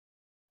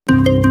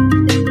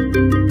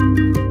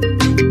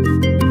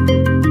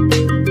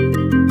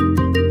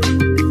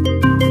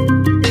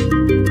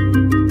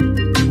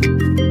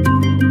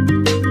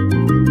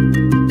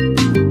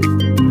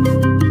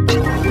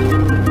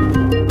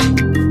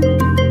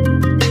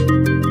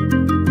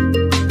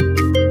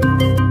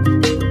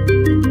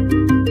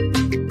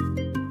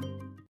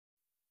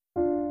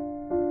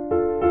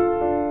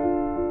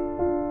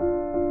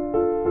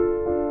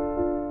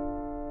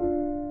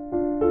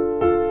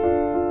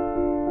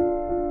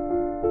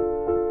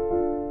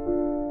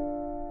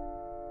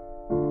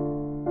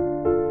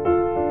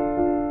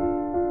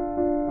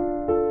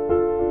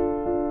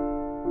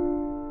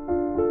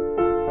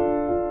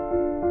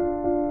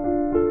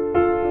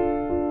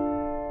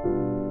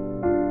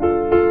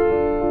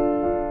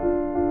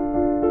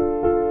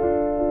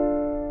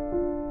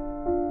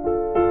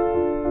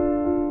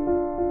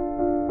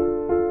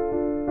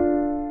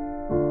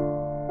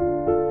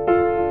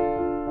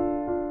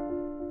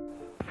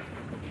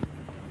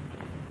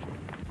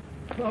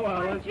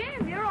Hello, Alice. Why,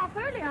 Jim, you're off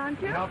early,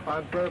 aren't you? Yep,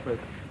 on purpose.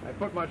 I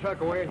put my truck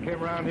away and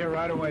came around here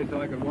right away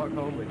so I could walk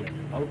home with you.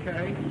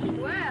 Okay?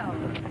 Well.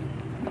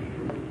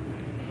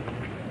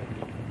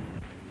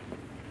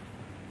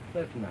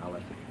 Listen,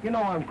 Alice, you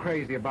know I'm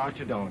crazy about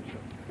you, don't you?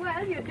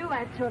 Well, you do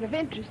act sort of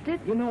interested.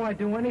 You know I'd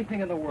do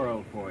anything in the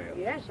world for you.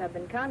 Yes, I've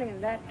been counting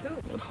on that, too.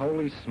 But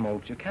holy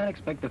smokes, you can't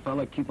expect a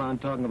fella to keep on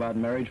talking about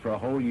marriage for a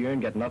whole year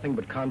and get nothing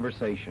but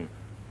conversation.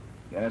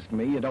 You ask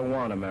me, you don't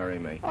want to marry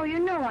me. Oh, you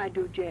know I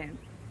do, Jim.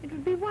 It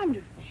would be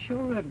wonderful.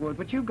 Sure it would,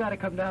 but you've got to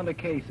come down to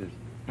cases.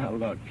 Now,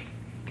 look,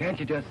 can't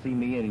you just see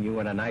me and you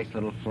in a nice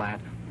little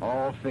flat,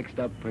 all fixed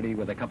up pretty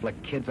with a couple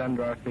of kids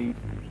under our feet?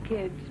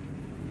 Kids.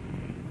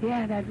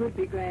 Yeah, that would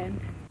be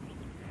grand.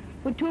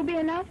 Would 2 be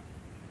enough?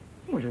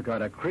 Well, you got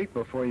to creep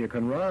before you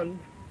can run.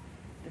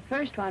 The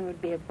first one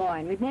would be a boy,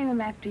 and we'd name him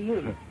after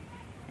you.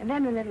 And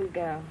then a little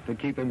girl. To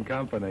keep him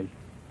company.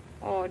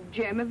 Oh,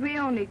 Jim, if we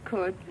only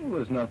could. Well,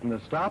 there's nothing to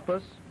stop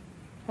us.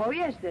 Oh,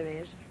 yes, there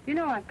is. You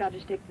know I've got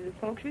to stick to the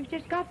folks. We've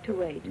just got to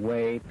wait.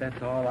 Wait,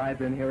 that's all I've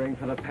been hearing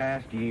for the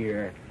past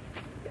year.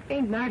 It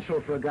ain't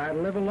natural for a guy to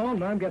live alone,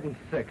 and I'm getting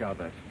sick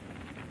of it.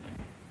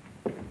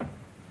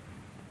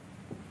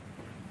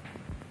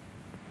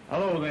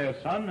 Hello there,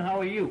 son.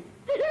 How are you?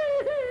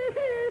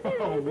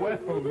 Oh,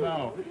 well,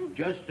 now,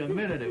 just a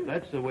minute, if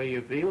that's the way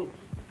you feel.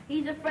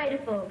 He's afraid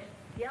of folks.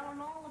 Yelling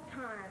all the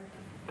time.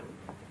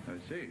 I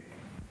see.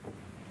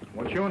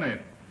 What's your name?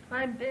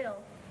 I'm Bill.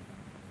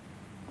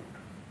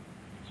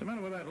 What's the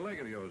matter with that leg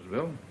of yours,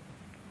 Bill?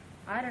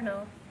 I don't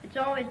know. It's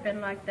always been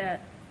like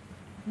that.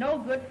 No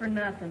good for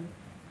nothing.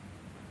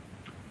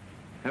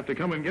 Have to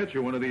come and get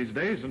you one of these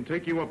days and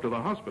take you up to the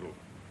hospital.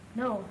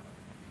 No.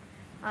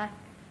 I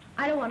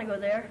don't want to go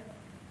there.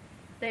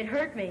 They'd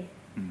hurt me.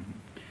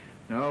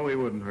 No, we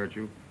wouldn't hurt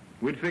you.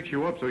 We'd fix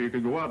you up so you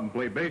could go out and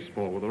play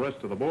baseball with the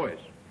rest of the boys.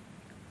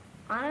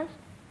 Honest?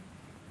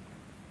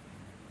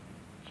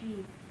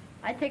 Gee,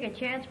 I'd take a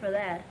chance for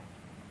that.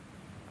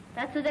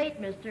 That's a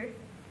date, mister.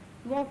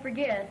 You won't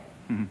forget.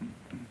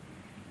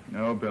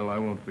 No, Bill, I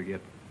won't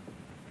forget.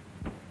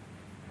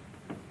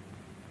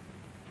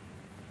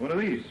 What are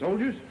these,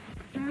 soldiers?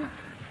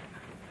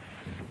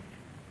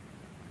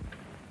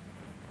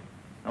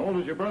 How old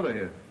is your brother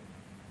here?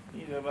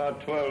 He's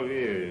about 12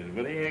 years,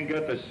 but he ain't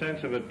got the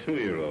sense of a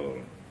 2-year-old.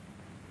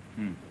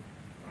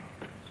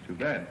 It's too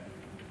bad.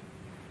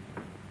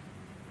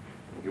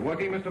 You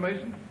working, Mr.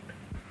 Mason?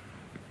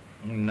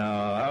 No,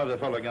 how's a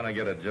fella gonna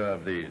get a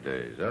job these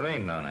days? There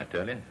ain't none, I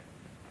tell you.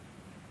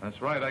 That's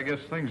right. I guess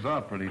things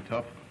are pretty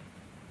tough.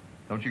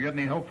 Don't you get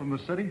any help from the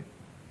city?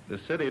 The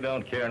city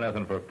don't care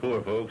nothing for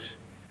poor folks.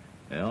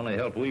 The only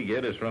help we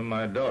get is from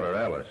my daughter,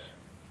 Alice.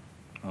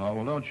 Oh,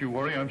 well, don't you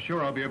worry. I'm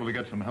sure I'll be able to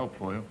get some help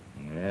for you.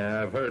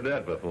 Yeah, I've heard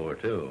that before,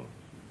 too.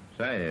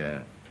 Say,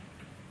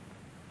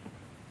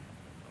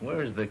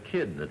 where's the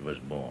kid that was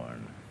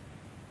born?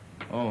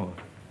 Oh.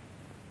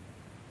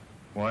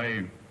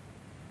 Why,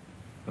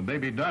 the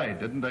baby died,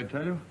 didn't I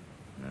tell you?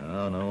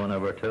 No, no one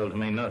ever tells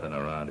me nothing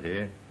around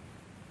here.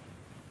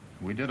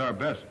 We did our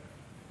best.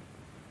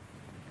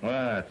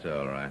 Well, that's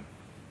all right.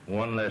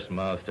 One less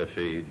mouth to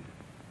feed.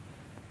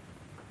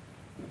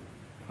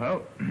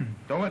 Well,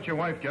 don't let your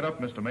wife get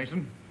up, Mr.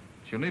 Mason.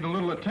 She'll need a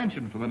little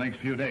attention for the next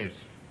few days.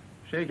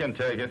 She can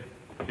take it.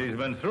 She's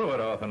been through it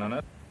often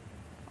enough.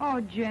 Oh,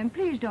 Jim,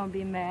 please don't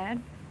be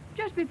mad.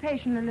 Just be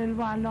patient a little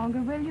while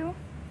longer, will you?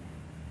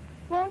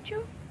 Won't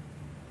you?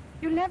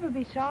 You'll never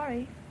be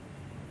sorry.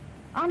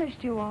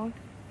 Honest, you won't.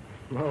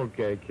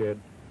 Okay, kid.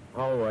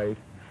 I'll wait.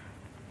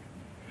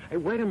 Hey,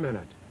 wait a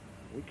minute.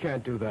 We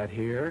can't do that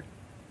here.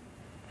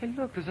 Hey,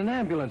 look, there's an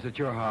ambulance at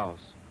your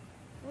house.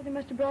 Oh, they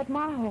must have brought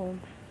Ma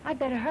home. I'd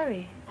better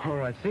hurry. All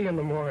right, see you in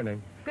the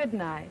morning. Good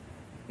night.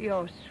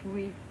 You're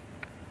sweet.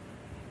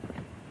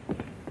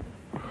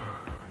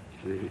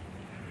 Gee.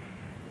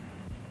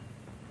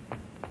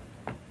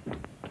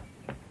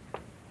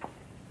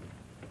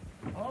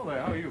 Hello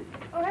there, how are you?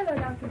 Oh, hello,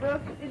 Dr.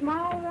 Brooks. Is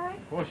Ma all right?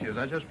 Of course she is.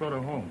 I just brought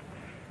her home.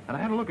 And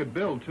I had a look at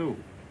Bill, too.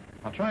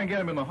 I'll try and get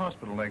him in the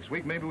hospital next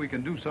week. Maybe we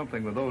can do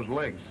something with those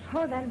legs.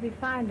 Oh, that'll be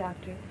fine,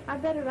 Doctor.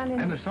 I'd better run in.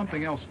 And there's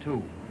something else,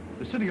 too.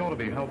 The city ought to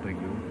be helping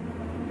you.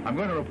 I'm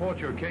going to report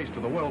your case to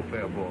the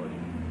welfare board.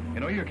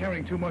 You know, you're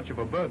carrying too much of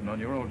a burden on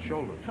your own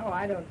shoulders. Oh,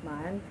 I don't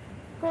mind.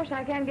 Of course,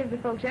 I can't give the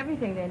folks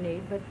everything they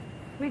need, but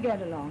we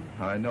get along.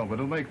 I know, but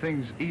it'll make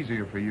things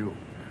easier for you.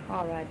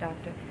 All right,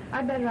 Doctor.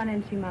 I'd better run in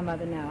and see my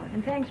mother now.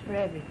 And thanks for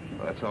everything.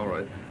 Well, that's all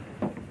right.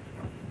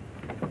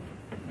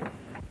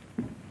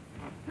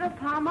 Look,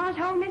 Pa, Ma's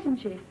home,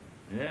 isn't she?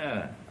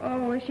 Yeah.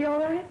 Oh, is she all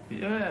right?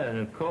 Yeah,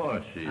 of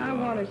course she's I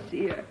want to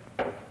see her.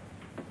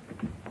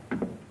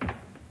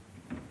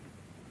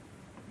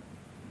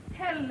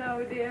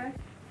 Hello, dear.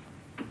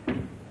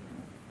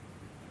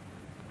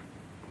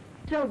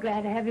 So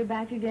glad to have you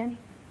back again.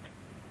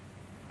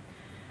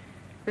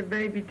 The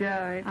baby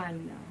died. I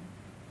know.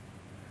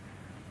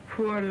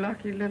 Poor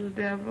lucky little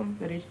devil.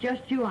 But it's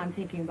just you I'm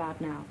thinking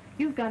about now.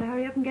 You've got to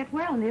hurry up and get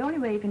well, and the only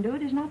way you can do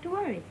it is not to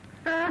worry.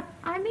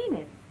 I mean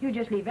it. You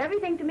just leave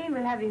everything to me and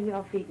we'll have you on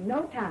your feet in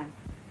no time.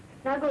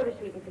 Now go to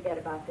sleep and forget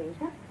about things,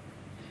 huh?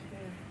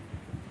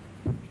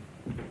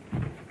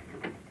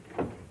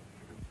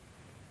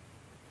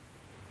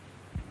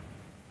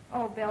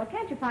 Oh, Bill,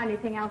 can't you find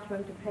anything else for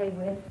him to play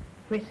with?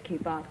 Whiskey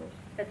bottles.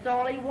 That's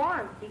all he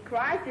wants. He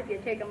cries if you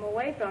take them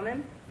away from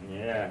him.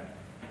 Yeah,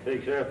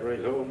 takes after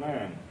his old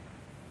man.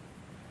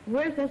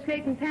 Where's the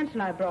slate and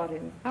pencil I brought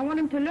him? I want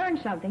him to learn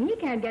something. He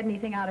can't get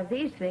anything out of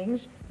these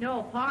things.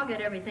 No, Pa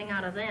get everything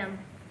out of them.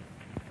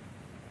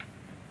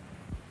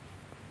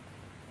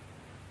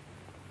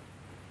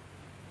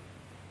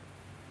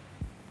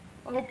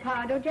 Oh,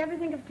 Pa, don't you ever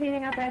think of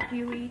cleaning up after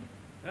you eat?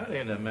 That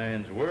ain't a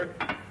man's work.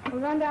 Well,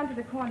 run down to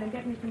the corner and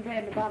get me some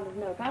bread and a bottle of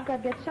milk. I've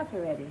got to get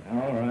supper ready.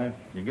 All right.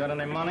 You got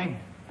any money?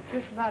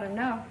 Just about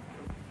enough.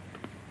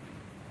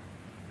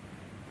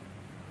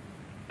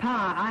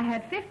 Pa, I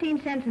had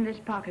 15 cents in this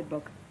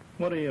pocketbook.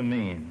 What do you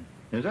mean?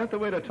 Is that the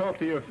way to talk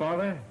to your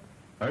father?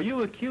 Are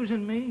you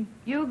accusing me?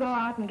 You go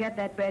out and get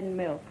that bread and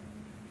milk.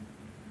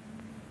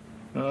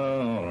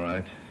 Oh, all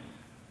right.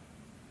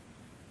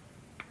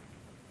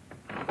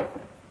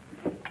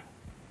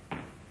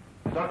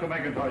 Dr.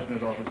 McIntosh in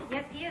his office.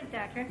 Yes, he is,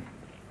 Doctor.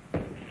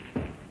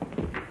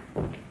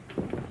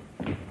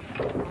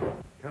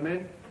 Come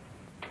in.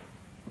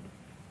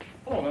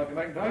 Hello, Dr.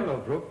 McIntosh. Hello,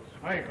 Brooks.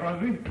 Hi,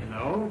 Crosby.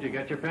 No? Did you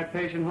get your pet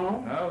patient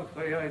home? I'll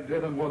say I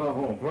did, and what a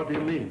home. What do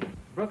you mean?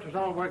 Brooks was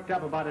all worked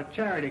up about a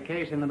charity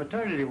case in the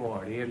maternity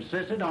ward. He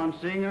insisted on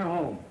seeing her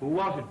home. Who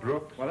was it,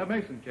 Brooks? Well, that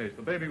Mason case,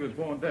 the baby was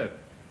born dead.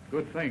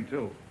 Good thing,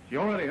 too. She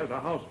already has a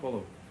house full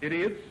of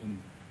idiots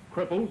and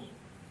cripples.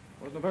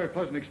 Wasn't a very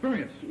pleasant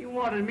experience. You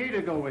wanted me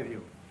to go with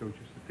you. Don't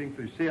you think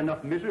they see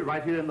enough misery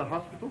right here in the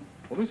hospital?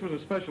 Well, this was a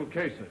special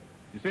case.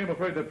 You see, I'm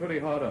afraid they're pretty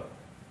hard up.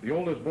 The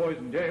oldest boy's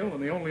in jail,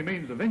 and the only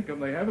means of income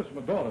they have is from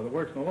a daughter that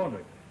works in the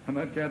laundry. And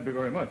that can't be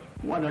very much.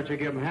 Why don't you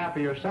give him half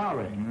of your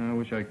salary? I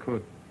wish I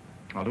could.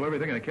 I'll do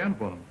everything I can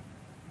for them.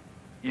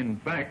 In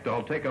fact,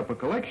 I'll take up a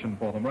collection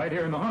for them right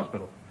here in the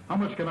hospital. How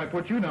much can I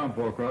put you down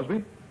for,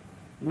 Crosby?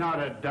 Not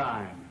a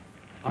dime.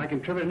 I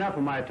contribute enough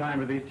of my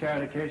time to these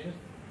charity cases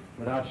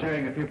without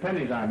sharing a few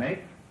pennies I make.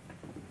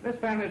 This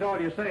family's all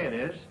you say it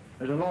is.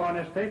 There's a law on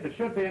this state that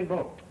should be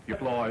invoked. Your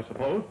law, I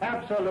suppose.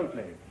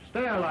 Absolutely.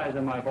 Sterilize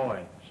them, my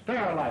boy.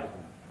 Sterilize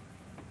them.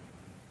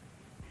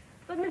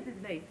 But,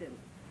 Mrs. Mason,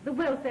 the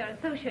Welfare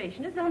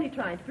Association is only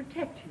trying to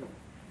protect you.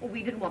 Well,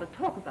 we didn't want to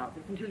talk about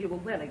this until you were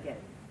well again.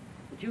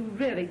 But you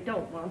really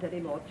don't want any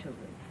more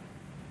children.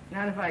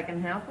 Not if I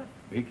can help it.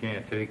 We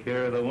can't take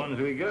care of the ones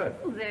we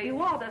got. Well, there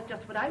you are. That's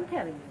just what I'm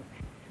telling you.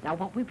 Now,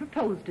 what we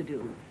propose to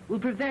do will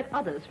prevent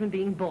others from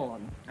being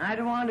born. I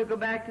don't want to go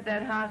back to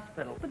that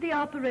hospital. But the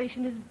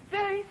operation is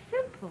very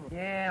simple.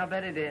 Yeah, I'll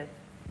bet it is.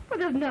 Well,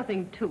 there's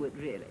nothing to it,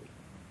 really.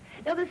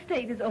 Now, the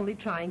state is only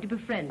trying to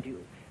befriend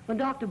you. When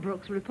Dr.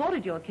 Brooks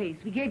reported your case,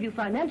 we gave you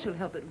financial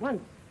help at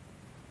once.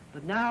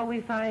 But now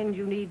we find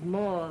you need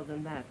more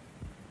than that.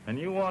 And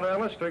you want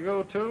Alice to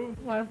go, too?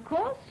 Why, of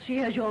course. She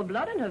has your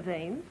blood in her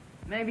veins.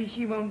 Maybe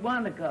she won't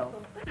want to go.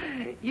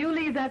 You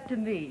leave that to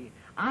me.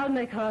 I'll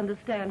make her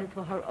understand it's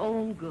for her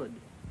own good.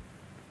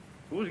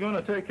 Who's going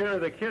to take care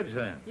of the kids,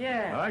 then?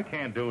 Yeah. I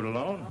can't do it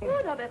alone.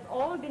 Oh, now that's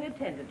all been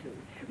attended to.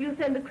 We'll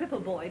send the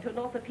cripple boy to an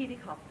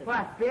orthopedic hospital.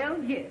 What,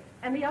 Bill? Yes,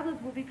 and the others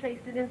will be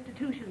placed in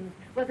institutions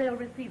where they'll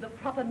receive the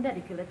proper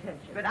medical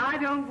attention. But I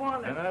don't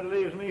want And to. that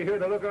leaves me here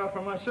to look out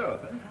for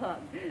myself, eh?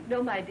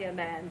 No, my dear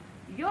man.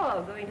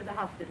 You're going to the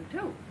hospital,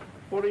 too.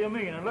 What do you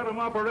mean? And let them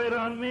operate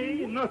on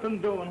me?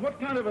 Nothing doing. What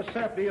kind of a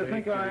sap do you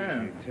think I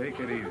am? Take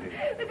it easy.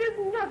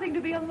 There's nothing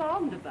to be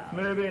alarmed about.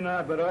 Maybe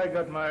not, but I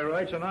got my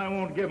rights and I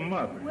won't give them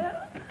up.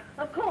 Well,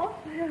 of course,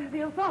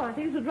 the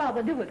authorities would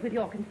rather do it with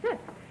your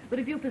consent. But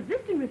if you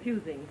persist in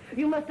refusing,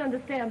 you must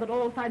understand that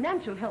all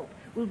financial help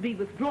will be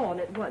withdrawn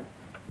at once.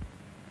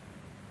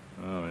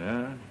 Oh,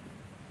 yeah?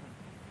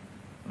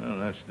 Well,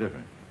 that's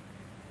different.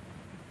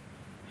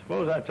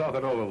 Suppose I talk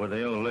it over with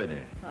the old lady.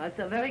 Oh, it's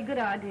a very good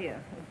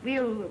idea.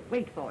 We'll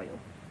wait for you.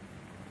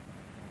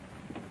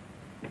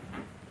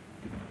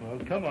 Well,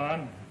 come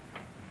on.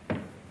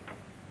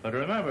 But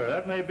remember,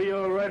 that may be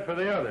all right for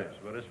the others,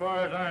 but as far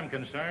as I'm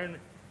concerned,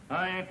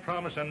 I ain't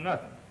promising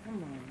nothing.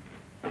 Come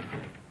on.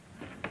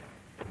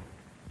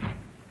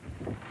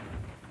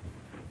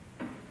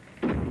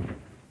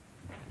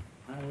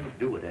 I won't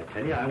do it, I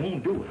tell you. I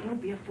won't do it.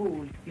 Don't be a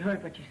fool. You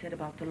heard what she said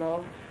about the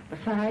law.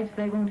 Besides,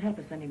 they won't help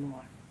us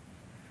anymore.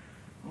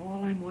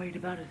 All I'm worried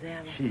about is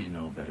Alice. She's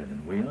no better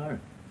than we are.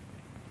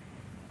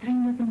 There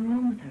ain't nothing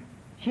wrong with her.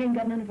 She ain't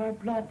got none of our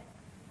blood.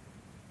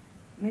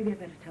 Maybe I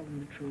better tell them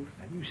the truth.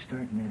 Are you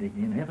starting that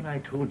again? Haven't I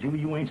told you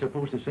you ain't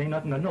supposed to say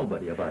nothing to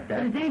nobody about But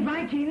that? it ain't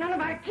right. She ain't none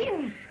of our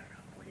kin.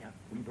 Well, yeah,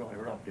 we brought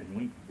her up, didn't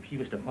we? If she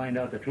was to find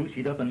out the truth,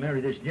 she'd up and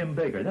marry this Jim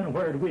Baker. Then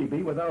where'd we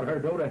be without her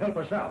dough to help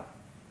us out?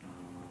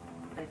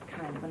 Oh, that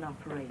kind of an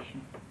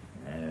operation.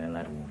 Well,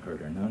 that won't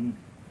hurt her none.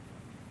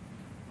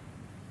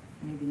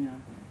 Maybe not.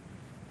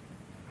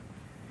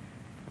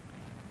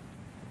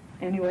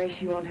 Anyway,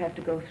 she won't have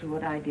to go through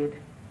what I did. It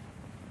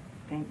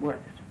ain't worth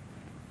it.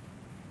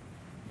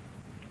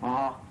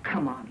 Oh,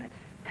 come on, let's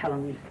tell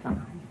him this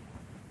time.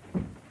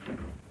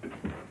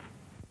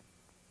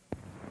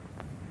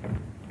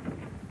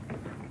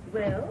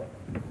 Well,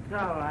 It's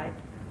all right.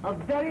 a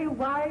very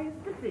wise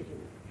decision.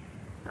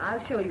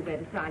 I'll show you where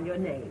to sign your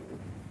name.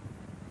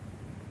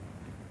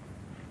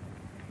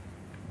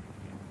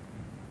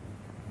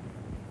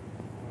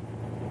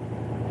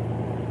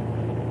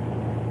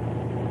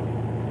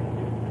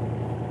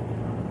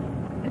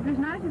 It was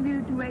nice of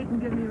you to wait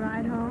and give me a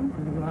ride home.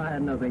 Well, I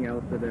had nothing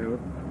else to do.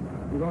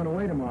 I'm going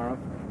away tomorrow.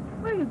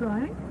 Where are you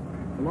going?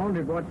 The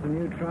laundry bought some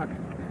new trucks.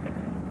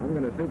 I'm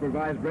going to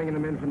supervise bringing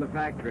them in from the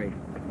factory.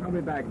 I'll be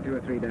back in 2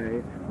 or 3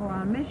 days. Oh,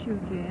 I'll miss you,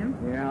 Jim.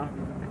 Yeah?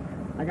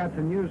 I got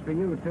some news for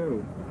you,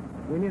 too.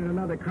 We need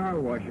another car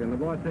washer, and the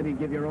boss said he'd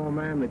give your old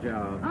man the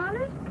job.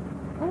 Honest?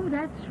 Oh,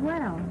 that's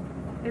swell.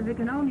 If we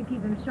can only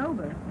keep him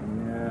sober.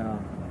 Yeah.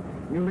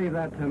 You leave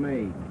that to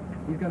me.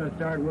 He's going to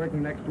start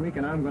working next week,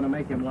 and I'm going to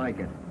make him like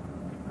it.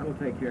 That'll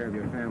take care of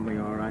your family,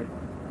 all right.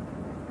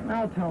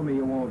 Now tell me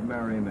you won't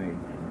marry me.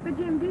 But,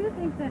 Jim, do you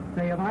think that...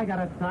 Say, have I got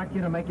to sock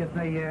you to make you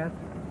say yes?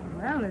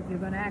 Well, if you're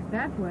going to act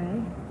that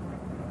way,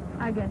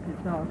 I guess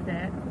it's all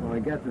set. Well, I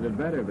guess it'd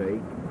better be.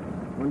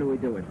 When do we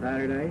do it,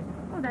 Saturday?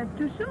 Oh, that's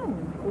too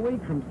soon. A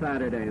week from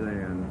Saturday,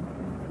 then.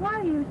 Why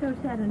are you so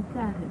set on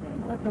Saturday?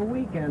 Well, it's a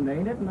weekend,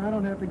 ain't it? And I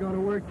don't have to go to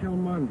work till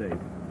Monday.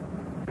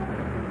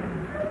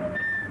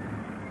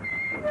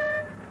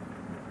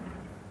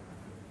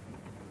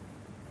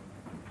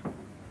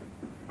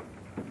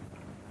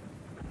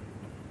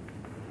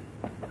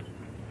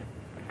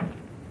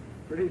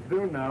 Pretty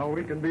soon now,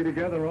 we can be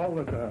together all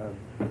the time.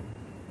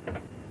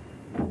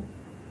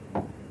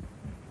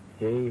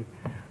 Gee,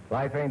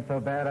 life ain't so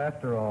bad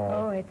after all.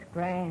 Oh, it's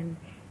grand.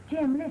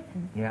 Jim,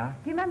 listen. Yeah?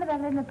 Do you remember that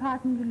little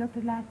apartment we looked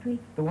at last week?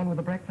 The one with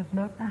the breakfast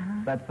nook?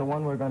 Uh-huh. That's the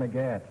one we're going to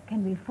get.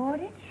 Can we afford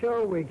it?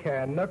 Sure we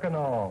can, nook and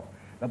all.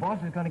 The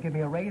boss is going to give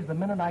me a raise the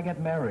minute I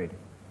get married.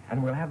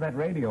 And we'll have that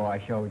radio I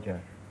showed you.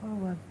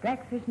 Oh, a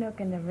breakfast nook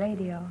and the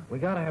radio. We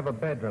got to have a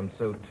bedroom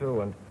suite,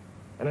 too, and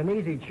an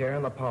easy chair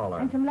in the parlor.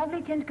 And some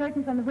lovely chintz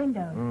curtains on the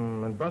windows.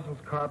 And Brussels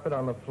carpet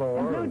on the floor.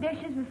 And blue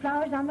dishes with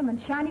flowers on them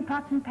and shiny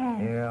pots and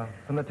pans. Yeah,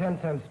 from the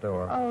 10-cent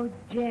store. Oh,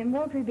 Jim,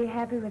 won't we be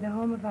happy with a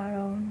home of our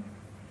own?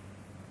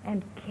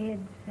 And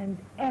kids and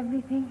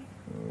everything?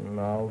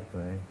 I'll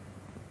say.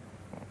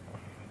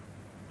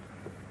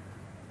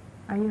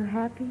 Are you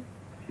happy?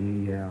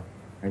 Gee, yeah.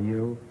 Are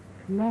you?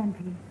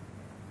 Plenty.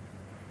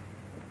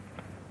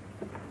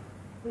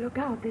 Look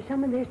out, there's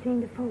someone there seeing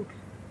the folks.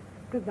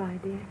 Goodbye,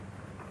 dear.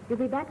 You'll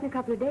be back in a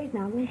couple of days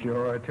now, won't you?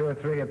 Sure, 2 or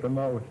 3 at the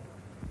most.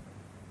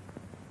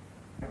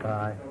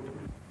 Bye.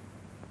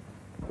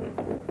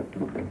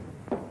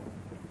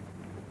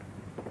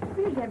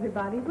 Where's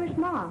everybody? Where's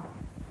Ma?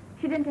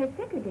 She didn't take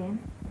sick again.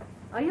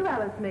 Are you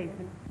Alice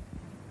Mason?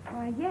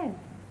 Why, yes.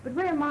 But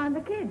where are Ma and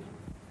the kids?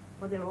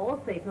 Well, they're all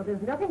safe. Now,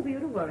 there's nothing for you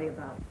to worry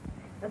about.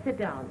 Now, sit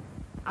down.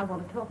 I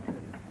want to talk to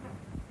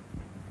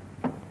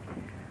you.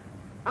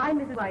 I'm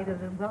Mrs. White of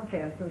the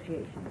Welfare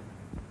Association.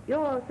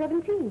 You're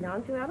 17,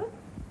 aren't you, Alice?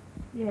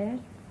 Yes.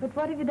 But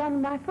what have you done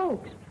with my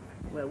folks?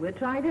 Well, we're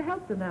trying to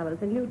help them, Alice,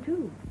 and you,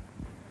 too.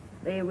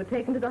 They were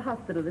taken to the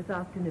hospital this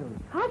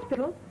afternoon.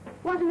 Hospital?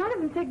 Wasn't none of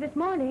them sick this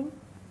morning.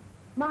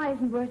 Ma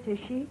isn't worse, is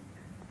she?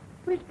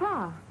 Where's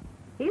Pa?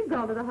 He's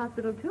gone to the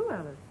hospital, too,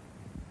 Alice.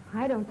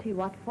 I don't see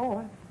what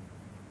for.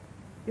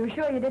 You're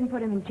sure you didn't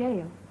put him in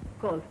jail?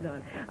 Of course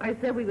not. I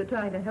said we were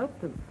trying to help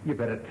them. You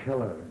better tell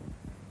her,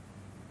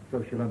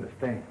 so she'll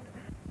understand.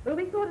 Well,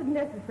 we thought it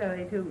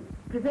necessary to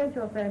present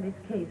your family's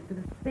case to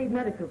the State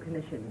Medical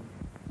Commission.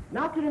 And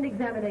after an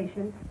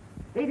examination,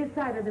 they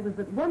decided there was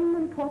but one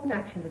important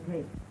action to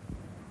take.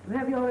 To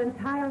have your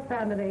entire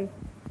family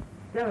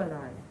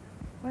sterilized.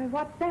 Why,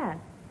 what's that?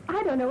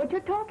 I don't know what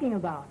you're talking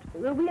about.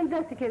 Well, we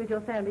investigated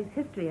your family's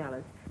history,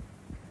 Alice.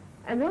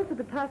 And most of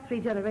the past 3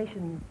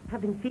 generations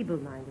have been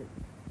feeble-minded.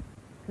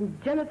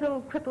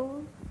 Congenital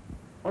cripples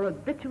or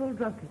habitual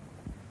drunkards.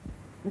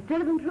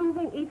 Instead of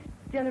improving, each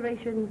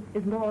generation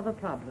is more of a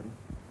problem.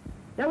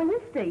 Now, in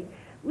this state,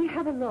 we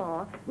have a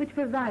law which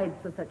provides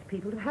for such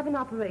people to have an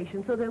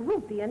operation so there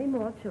won't be any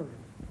more children.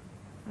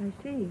 I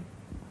see.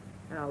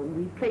 Now,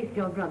 we've placed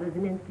your brothers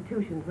in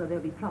institutions where they'll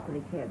be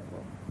properly cared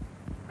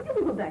for. You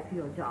can go back to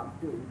your job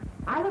soon.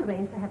 I'll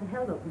arrange to have it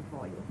held open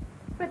for you.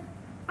 But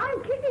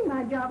I'm keeping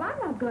my job. I'm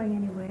not going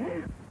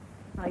anywhere.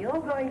 Now, you're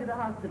going to the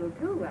hospital,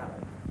 too,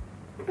 Alice.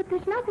 But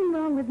there's nothing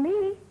wrong with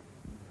me.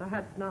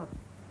 Perhaps not.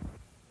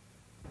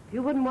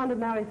 You wouldn't want to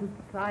marry some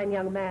fine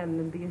young man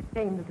and be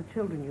ashamed of the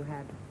children you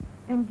had.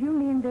 And you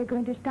mean they're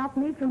going to stop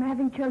me from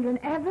having children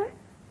ever?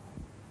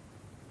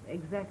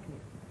 Exactly.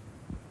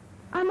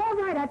 I'm all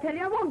right, I tell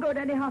you. I won't go to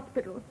any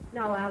hospital.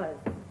 Now, Alice,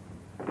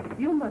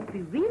 you must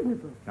be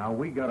reasonable. Now,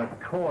 we got a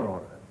court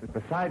order.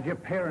 Besides, your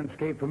parents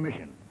gave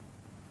permission.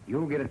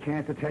 You'll get a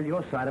chance to tell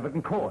your side of it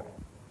in court.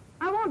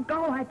 I won't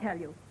go, I tell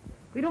you.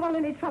 We don't want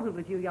any trouble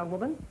with you, young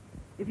woman.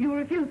 If you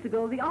refuse to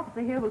go, the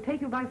officer here will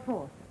take you by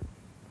force.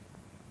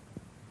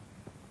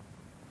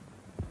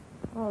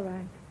 All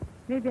right.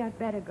 Maybe I'd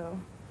better go.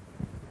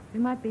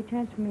 There might be a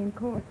chance for me in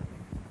court.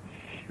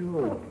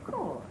 Sure. Oh, of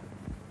course.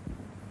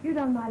 You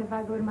don't mind if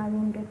I go to my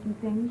room and get some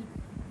things?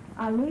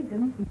 I'll need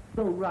them.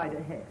 Go right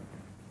ahead.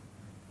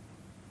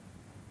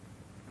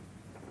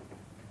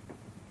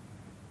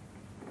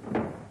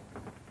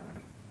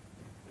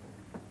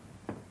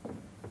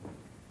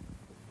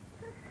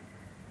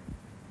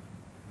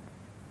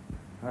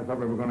 I thought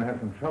we were going to have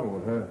some trouble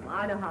with her.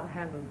 I know how to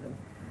handle them.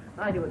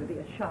 I knew it would be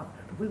a shock,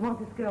 but we want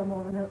this girl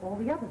more than all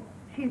the others.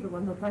 She's the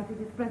one most likely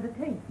to spread the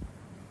tape.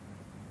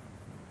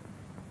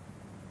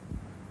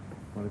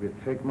 Well, if you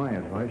take my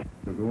advice,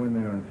 you'll go in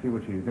there and see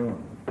what she's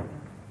doing.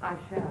 I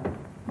shall.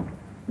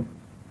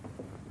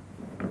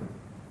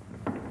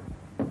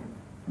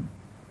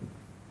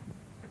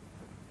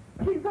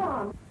 She's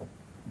gone.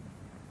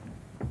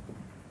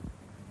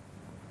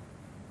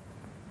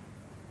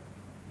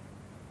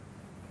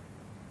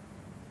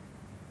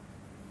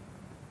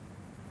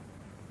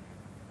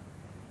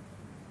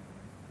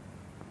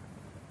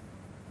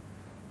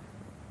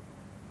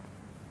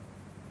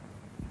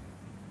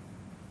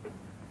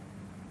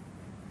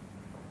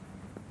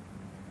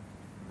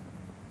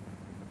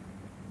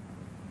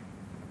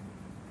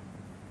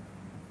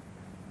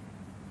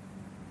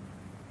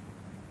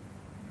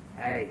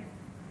 Hey,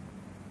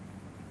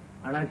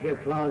 why don't you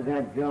close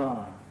that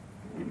door?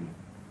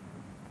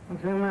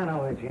 What's the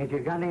matter with you? Ain't you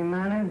got any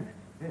manners?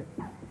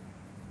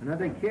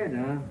 Another kid,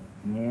 huh?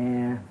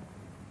 Yeah.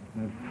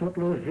 And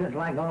footloose just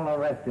like all the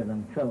rest of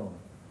them, too.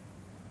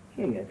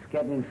 Gee, it's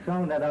getting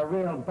so that a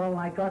real beau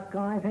like us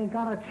guys ain't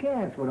got a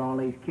chance with all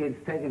these kids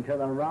taken to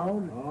the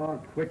road. Oh,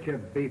 quit your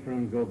beefing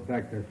and go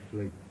back to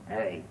sleep.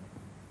 Hey,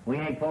 we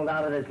ain't pulled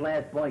out of this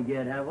last point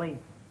yet, have we?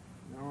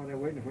 No, they're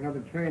waiting for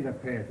another train to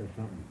pass or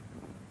something.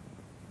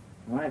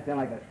 Well, I feel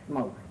like a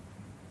smoke.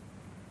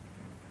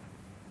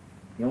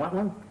 You want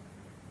one?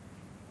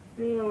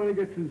 Yeah, when I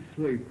get to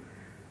sleep.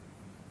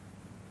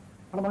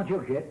 What about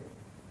you, kid?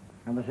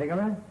 Have a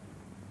cigarette?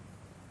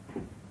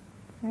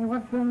 Hey,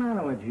 what's the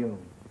matter with you?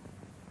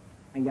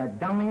 Are you a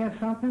dummy or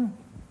something?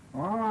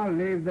 Oh,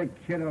 leave the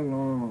kid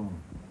alone.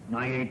 No,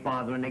 I ain't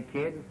bothering the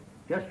kid.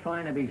 Just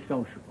trying to be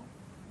sociable.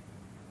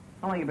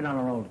 How long you been on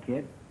the road,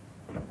 kid?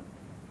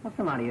 What's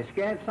the matter? You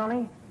scared,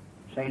 Sonny?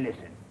 Say,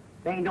 listen.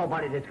 There ain't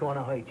nobody that's going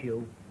to hurt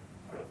you.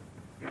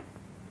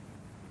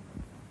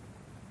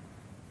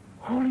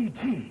 Holy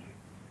gee.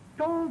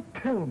 Don't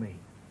tell me.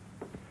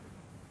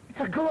 It's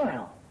a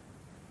girl.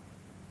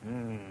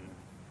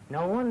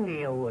 No wonder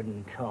you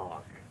wouldn't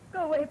talk.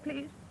 Go away,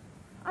 please.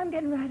 I'm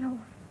getting right off.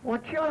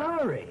 What's your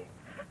hurry?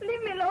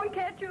 Leave me alone,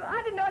 can't you?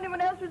 I didn't know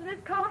anyone else was in this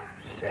car.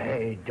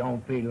 Say,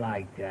 don't be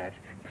like that.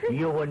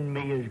 You and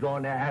me is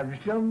going to have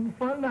some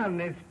fun on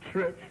this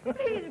trip.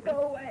 Please go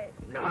away.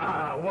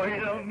 Nah,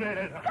 wait a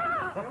minute.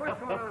 Stop! What's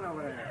going on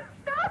over there?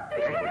 Stop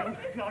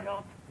it! Shut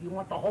up. You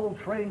want the whole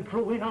train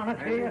crew in on us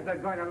Hey, here? leave the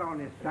guy alone,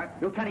 this sut.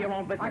 You tell your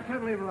own business. I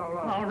said leave him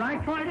alone. All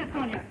right, try this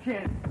on you,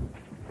 kid.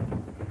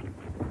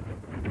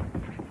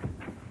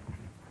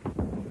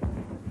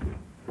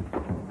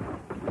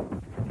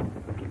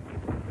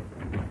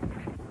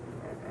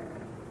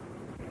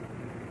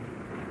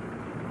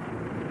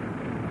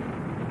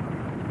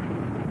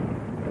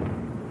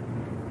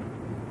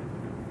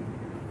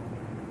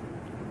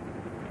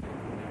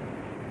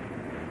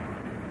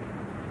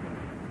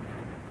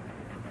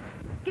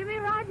 Give me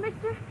a ride,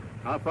 mister.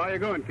 How far you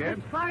going, kid?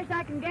 As far as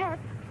I can get.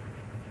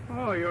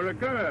 Oh, you're a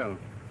girl.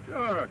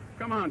 Sure.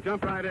 Come on,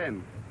 jump right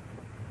in.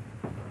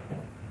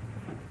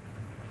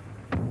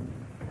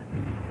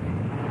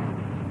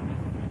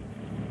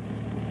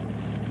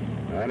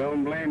 I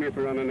don't blame you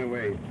for running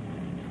away.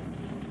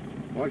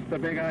 What's the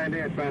big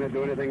idea trying to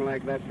do anything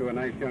like that to a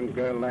nice young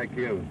girl like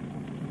you?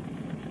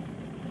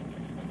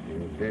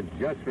 You did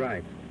just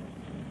right.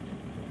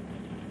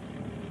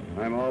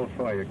 I'm all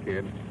for you,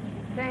 kid.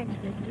 Thanks,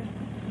 mister.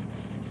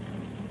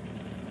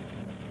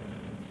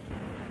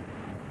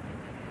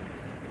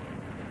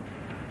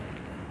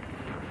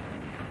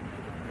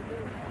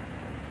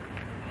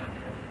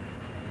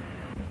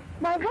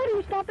 Why, what are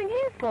you stopping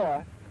here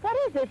for? What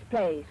is this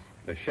place?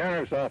 The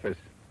sheriff's office.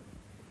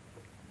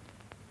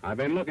 I've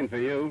been looking for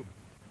you.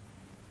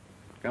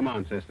 Come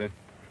on, sister.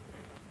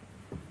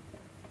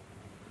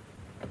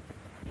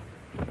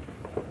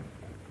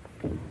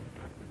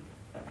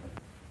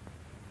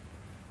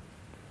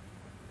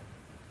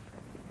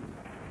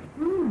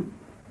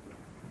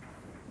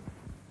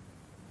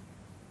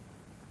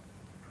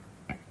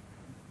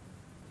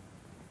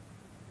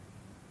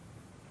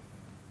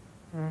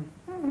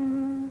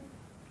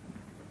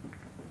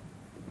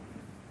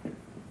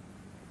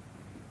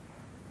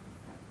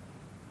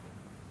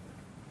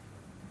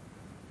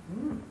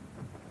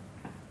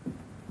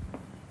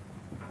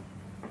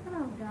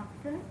 Hello,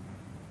 Doctor.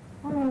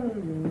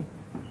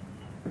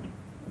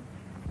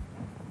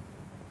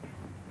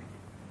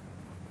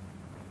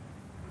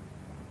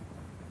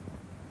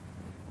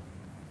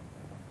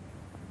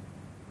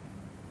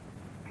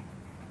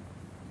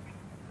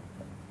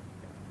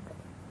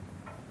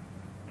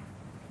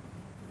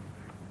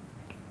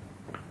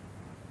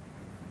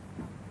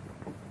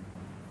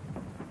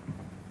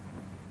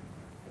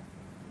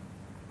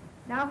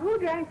 Now, who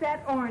drank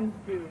that orange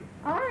juice?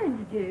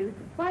 Orange juice?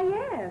 Why,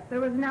 yes.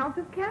 There was an ounce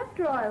of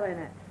castor oil in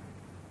it.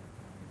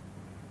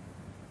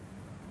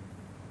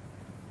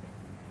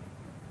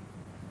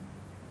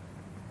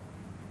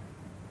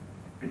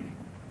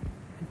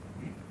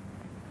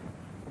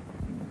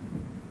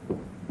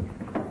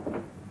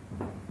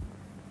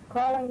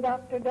 Calling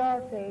Dr.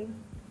 Dorsey.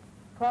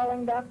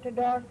 Calling Dr.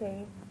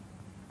 Dorsey.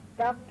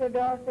 Dr.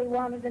 Dorsey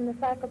wanted in the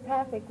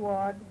psychopathic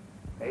ward.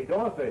 Hey,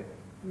 Dorothy.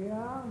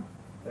 Yeah?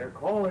 They're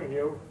calling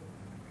you.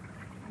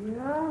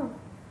 Yeah?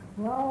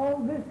 Well,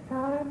 this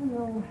time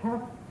you'll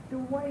have to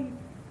wait.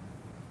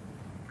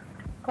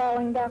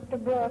 Calling Dr.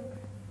 Brooks.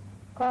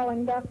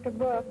 Calling Dr.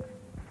 Brooks.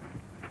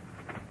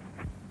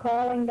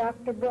 Calling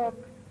Dr.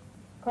 Brooks.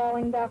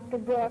 Calling Dr.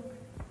 Brooks.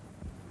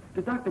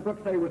 Did Dr.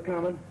 Brooks say he was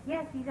coming?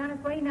 Yes, he's on his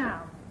way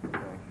now.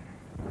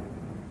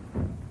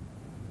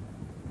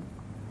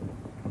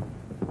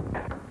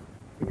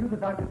 Are you the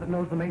doctor that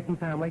knows the Mason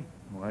family?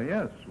 Why,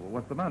 yes. Well,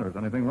 what's the matter? Is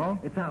anything wrong?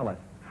 It's Alice.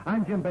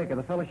 I'm Jim Baker,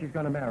 the fellow she's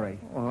going to marry.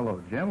 Oh,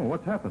 hello, Jim. Well,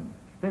 what's happened?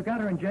 They've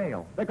got her in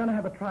jail. They're going to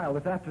have a trial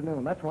this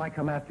afternoon. That's why I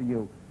come after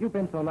you. You've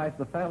been so nice to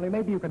the family.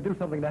 Maybe you can do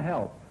something to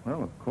help.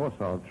 Well, of course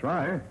I'll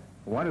try.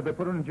 Why did they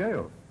put her in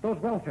jail? Those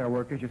welfare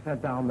workers you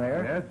sent down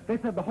there. Yes? They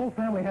said the whole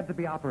family had to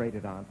be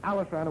operated on.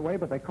 Alice ran away,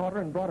 but they caught her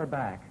and brought her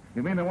back.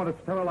 You mean they want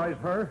to sterilize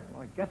her?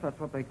 Well, I guess that's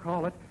what they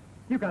call it.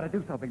 You got to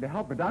do something to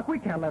help her, Doc. We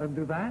can't let them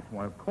do that.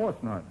 Why, of course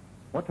not.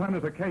 What time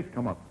does the case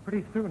come up?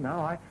 Pretty soon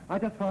now. I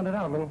just found it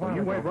out a little while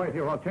You ago. wait right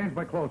here. I'll change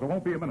my clothes. It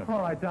won't be a minute.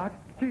 All right, Doc.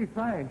 Gee,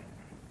 thanks.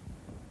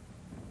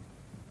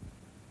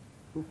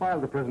 Who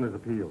filed the prisoner's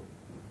appeal?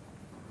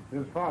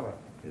 His father.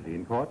 Is he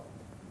in court?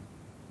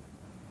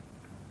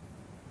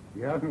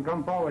 He hasn't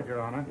come forward, Your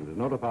Honor. He was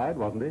notified,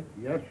 wasn't he?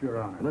 Yes,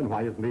 Your Honor. Then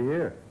why isn't he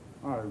here?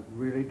 I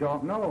really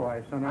don't know.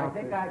 I sent I out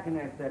think the... I can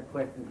answer that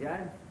question,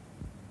 Judge.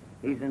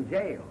 He's in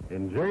jail.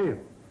 In jail.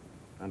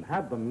 And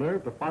had the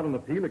nerve to file an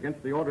appeal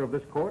against the order of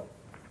this court?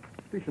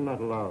 Suspicion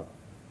not allowed.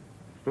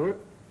 Stewart,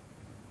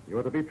 you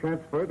are to be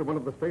transferred to one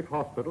of the state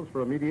hospitals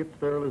for immediate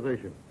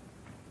sterilization.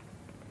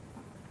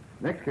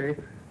 Next case.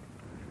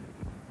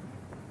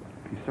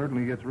 He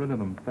certainly gets rid of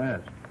them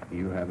fast.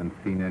 You haven't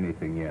seen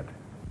anything yet.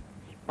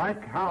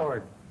 Spike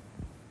Howard.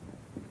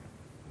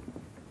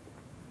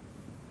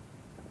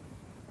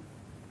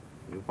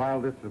 You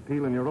filed this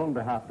appeal in your own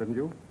behalf, didn't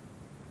you?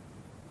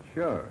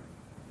 Sure.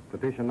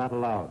 Petition not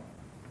allowed.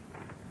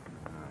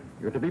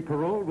 You're to be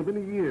paroled within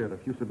a year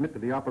if you submit to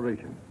the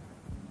operation.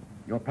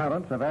 Your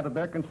parents have added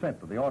their consent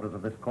to the orders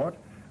of this court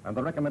and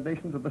the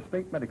recommendations of the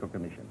State Medical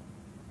Commission.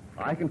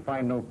 I can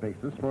find no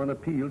basis for an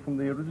appeal from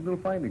the original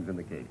findings in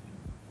the case.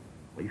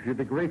 You should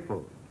be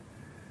grateful.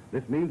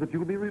 This means that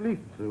you'll be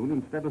released soon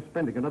instead of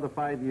spending another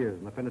 5 years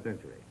in the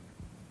penitentiary.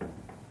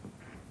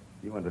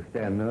 You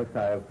understand, nurse,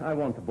 I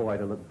want the boy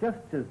to look just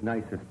as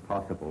nice as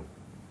possible.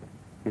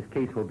 His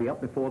case will be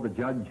up before the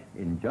judge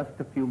in just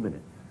a few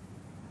minutes.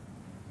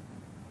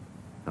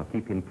 Now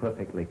keep him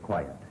perfectly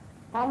quiet.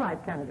 All right,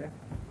 Senator.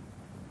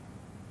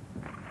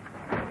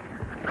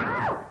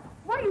 Ow!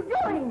 What are you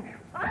doing?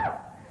 Ow!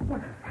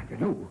 What did you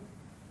do?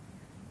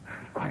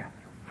 Quiet,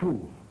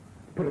 fool.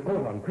 Put a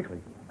coat on quickly.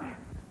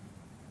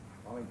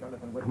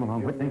 Come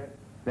along, Whitney.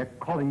 They're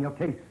calling your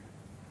case.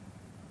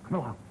 Come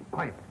along,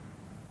 quiet.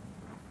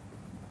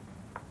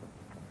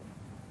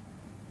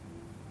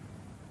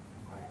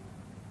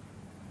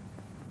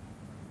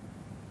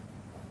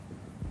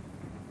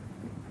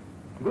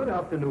 Good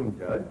afternoon,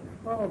 Judge.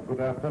 Oh, good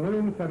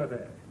afternoon,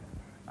 Senator.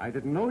 I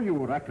didn't know you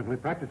were actively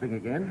practicing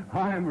again.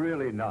 I'm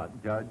really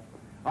not, Judge.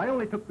 I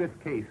only took this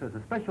case as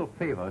a special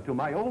favor to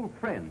my old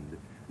friend,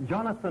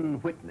 Jonathan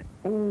Whitney.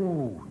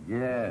 Oh,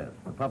 yes,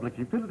 the public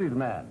utilities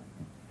man.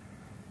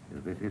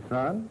 Is this his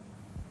son?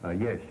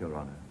 Yes, Your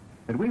Honor.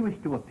 And we wish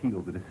to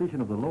appeal the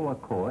decision of the lower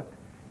court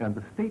and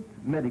the State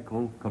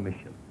Medical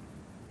Commission.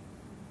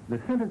 The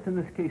sentence in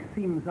this case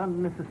seems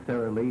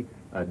unnecessarily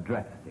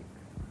drastic.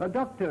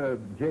 Dr.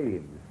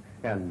 James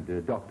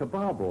and Dr.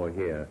 Barbour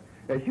here,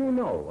 as you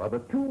know, are the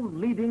two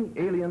leading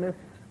alienists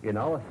in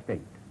our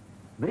state.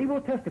 They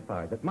will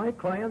testify that my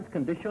client's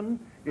condition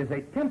is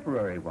a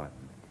temporary one,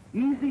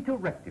 easy to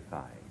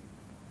rectify.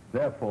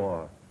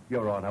 Therefore,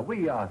 Your Honor,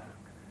 we ask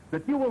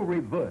that you will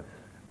reverse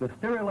the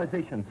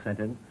sterilization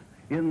sentence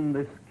in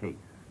this case.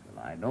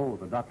 Well, I know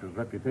the doctor's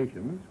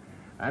reputations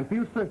and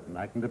feel certain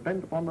I can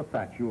depend upon the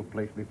facts you have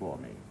placed before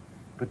me.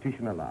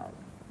 Petition allowed.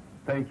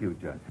 Thank you,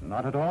 Judge.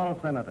 Not at all,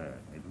 Senator.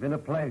 It's been a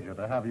pleasure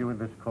to have you in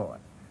this court.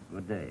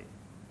 Good day.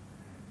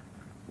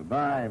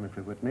 Goodbye,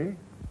 Mr. Whitney.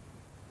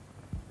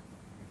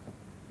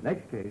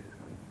 Next case.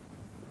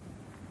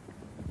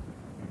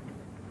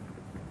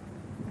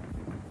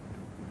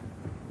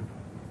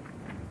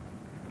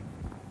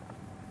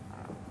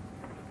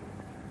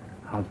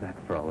 How's that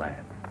for a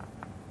lad?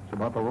 It's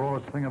about the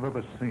rawest thing I've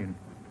ever seen.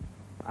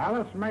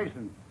 Alice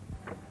Mason.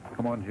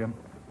 Come on, Jim.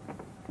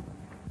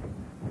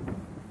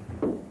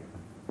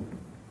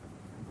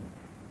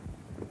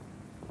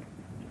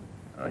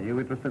 Are you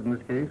interested in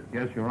this case?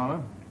 Yes, Your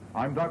Honor.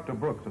 I'm Dr.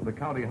 Brooks of the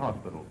county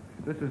hospital.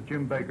 This is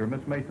Jim Baker, Miss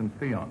Mason's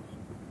fiance.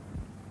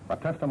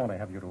 What testimony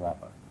have you to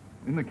offer?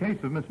 In the case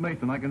of Miss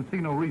Mason, I can see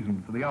no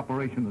reason for the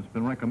operation that's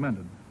been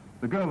recommended.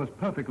 The girl is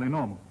perfectly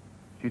normal.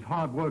 She's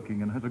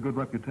hard-working and has a good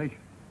reputation.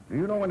 Do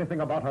you know anything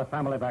about her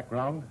family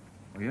background?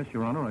 Oh, yes,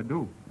 Your Honor, I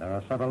do. There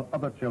are several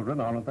other children,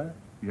 aren't there?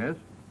 Yes?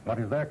 What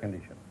is their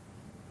condition?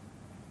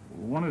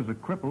 One is a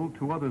cripple.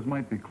 2 others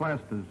might be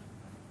classed as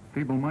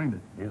feeble-minded.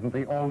 Isn't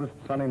the oldest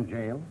son in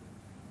jail?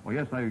 Oh,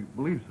 yes, I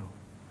believe so.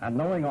 And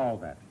knowing all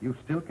that, you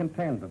still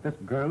contend that this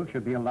girl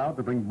should be allowed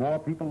to bring more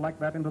people like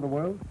that into the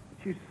world?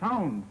 She's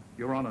sound,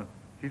 Your Honor.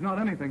 She's not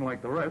anything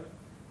like the rest.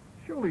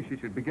 Surely she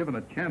should be given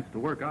a chance to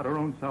work out her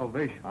own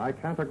salvation. I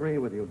can't agree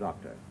with you,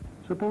 Doctor.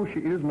 Suppose she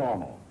is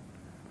normal.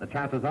 The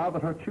chances are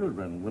that her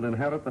children will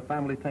inherit the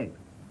family taint.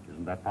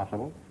 Isn't that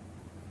possible?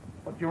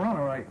 But, Your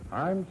Honor,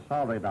 I'm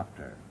sorry,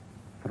 Doctor.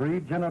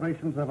 3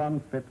 generations of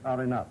unfit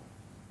are enough.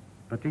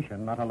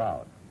 Petition not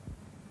allowed.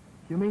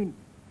 You mean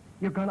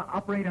you're going to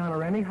operate on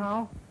her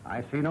anyhow?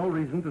 I see no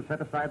reason to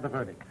set aside the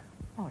verdict.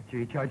 Oh,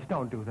 gee, Judge,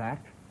 don't do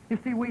that. You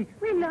see, we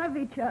love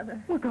each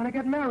other. we're going to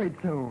get married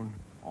soon.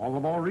 All the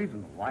more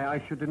reason why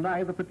I should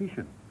deny the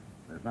petition.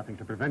 There's nothing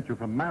to prevent you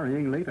from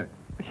marrying later.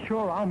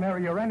 Sure, I'll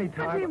marry her any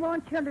But we time.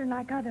 want children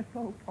like other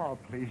folks. Oh,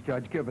 please,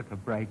 Judge, give us a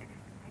break.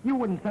 You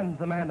wouldn't sentence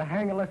a man to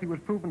hang unless he was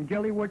proven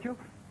guilty, would you?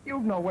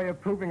 You've no way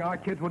of proving our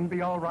kids wouldn't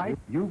be all right.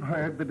 You've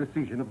heard the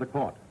decision of the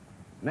court.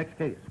 Next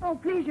case. Oh,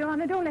 please, Your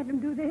Honor, don't let him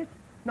do this.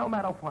 No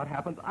matter what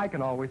happens, I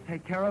can always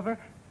take care of her.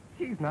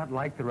 She's not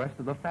like the rest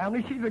of the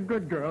family. She's a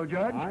good girl,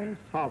 Judge. I'm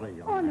sorry,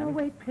 young Oh, man. no,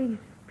 wait, please.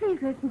 Please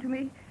listen to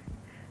me.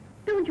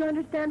 Don't you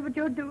understand what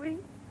you're doing?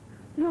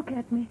 Look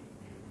at me.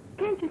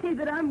 Can't you see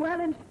that I'm well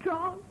and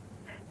strong?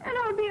 And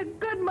I'll be a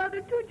good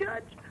mother, too,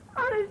 Judge.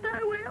 Honest,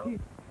 I will.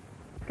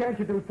 Can't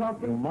you do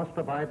something? You must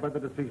abide by the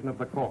decision of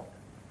the court.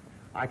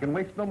 I can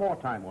waste no more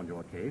time on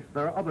your case.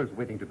 There are others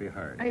waiting to be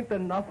heard. Ain't there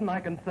nothing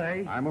I can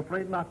say? I'm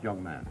afraid not,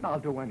 young man. I'll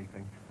do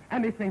anything.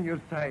 Anything you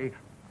say.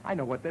 I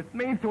know what this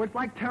means, so it's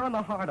like tearing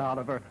the heart out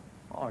of her.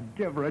 Oh,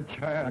 give her a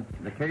chance.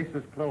 The case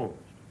is closed.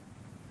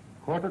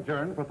 Court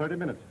adjourned for 30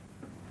 minutes.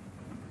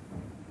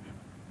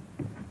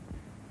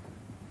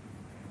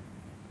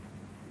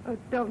 Oh,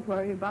 don't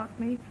worry about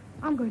me.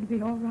 I'm going to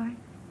be all right.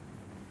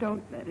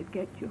 Don't let it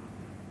get you.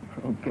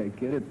 Okay,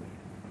 kid,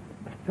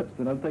 it's just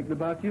that I'm thinking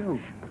about you.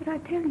 But I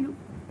tell you,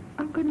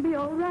 I'm going to be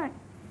all right.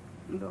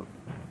 Look,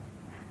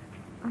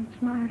 I'm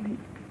smiling.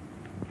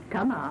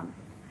 Come on.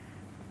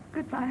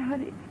 Goodbye,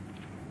 honey.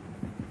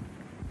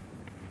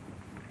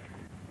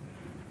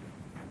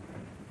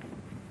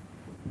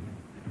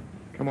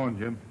 Come on,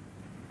 Jim.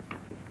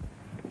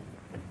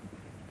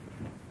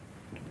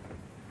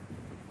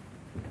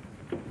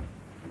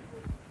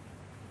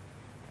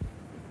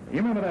 You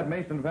remember that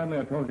Mason family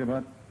I told you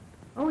about?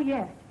 Oh,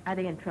 yes. Are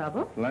they in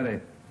trouble? Plenty.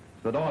 It's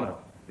the daughter.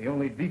 The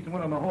only decent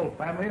one in the whole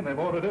family, and they've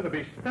ordered her to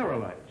be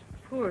sterilized.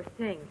 Poor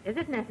thing. Is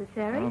it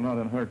necessary? Well, not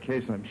in her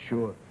case, I'm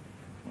sure.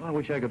 Well, I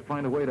wish I could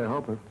find a way to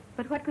help her.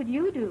 But what could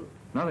you do?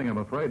 Nothing, I'm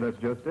afraid. That's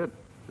just it.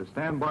 To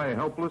stand by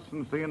helpless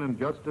and seeing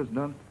injustice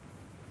done.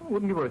 I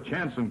wouldn't give her a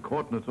chance in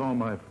court, and it's all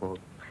my fault.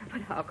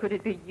 But how could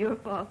it be your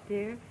fault,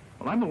 dear?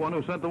 Well, I'm the one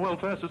who sent the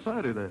Welfare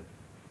Society there.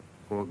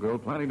 Poor girl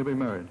planning to be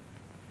married.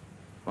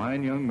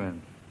 Fine young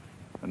men.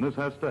 And this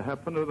has to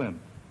happen to them.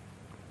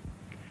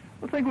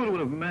 Well, think what it would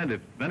have meant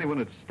if anyone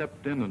had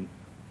stepped in and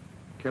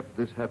kept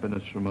this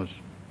happiness from us.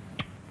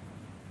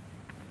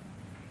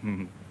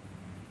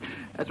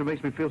 That's what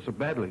makes me feel so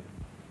badly.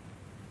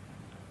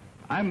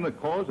 I'm the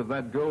cause of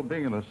that girl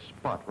being in a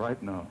spot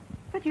right now.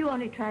 But you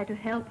only tried to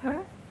help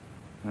her.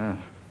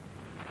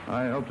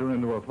 I helped her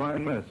into a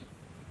fine mess.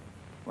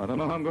 I don't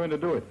know how I'm going to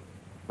do it,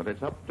 but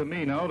it's up to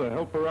me now to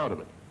help her out of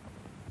it.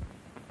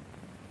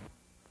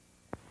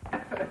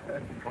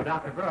 Oh,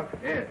 Dr. Brooks.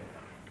 Yes.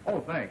 Oh,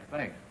 thanks.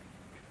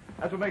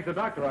 That's what makes a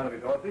doctor out of you,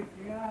 Dorothy.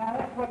 Yeah,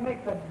 that's what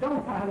makes a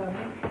dope out of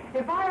me.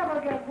 If I ever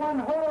get one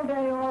whole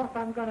day off,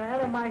 I'm going to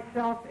enter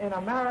myself in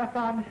a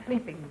marathon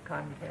sleeping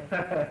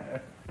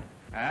contest.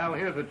 Al,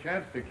 here's a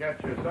chance to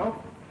catch yourself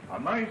a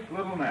nice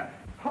little nap.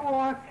 Oh,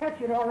 I'll catch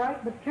it all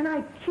right, but can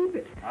I keep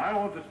it? I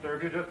won't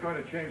disturb you, just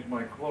going to change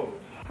my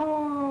clothes.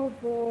 Oh,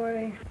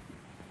 boy.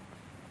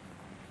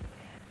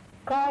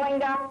 Calling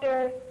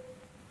Dr.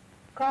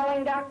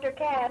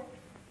 Katz.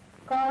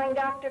 Calling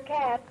Dr.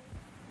 Katz.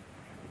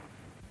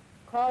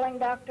 Calling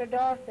Dr.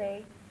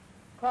 Dorsey.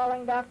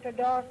 Calling Dr.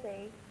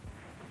 Dorsey.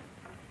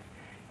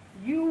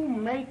 You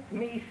make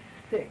me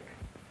sick.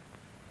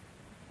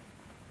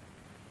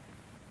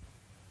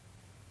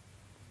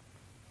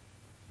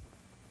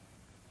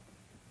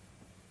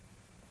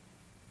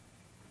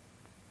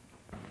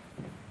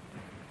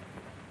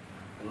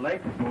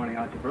 Late this morning,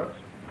 aren't you, Brooks?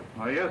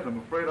 Oh, yes, I'm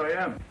afraid I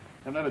am.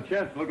 Haven't had a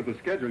chance to look at the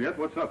schedule yet.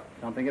 What's up?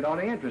 Something that ought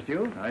to interest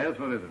you. Yes,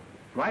 what is it?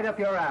 Right up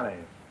your alley.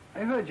 I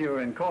heard you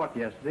were in court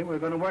yesterday. We were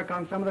going to work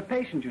on some of the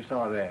patients you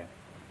saw there.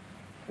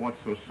 What,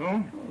 so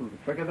soon? Oh, the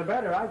quicker the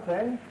better, I'd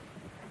say.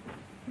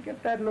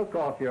 Get that look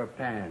off your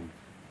pan.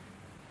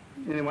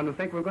 Anyone to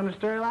think we're going to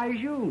sterilize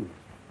you?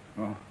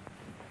 Oh.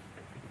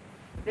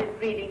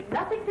 There's really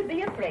nothing to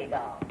be afraid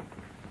of.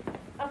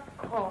 Of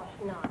course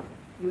not.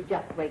 You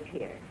just wait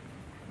here.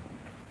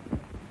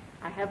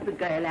 I have the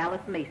girl,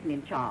 Alice Mason,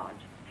 in charge.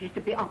 She's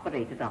to be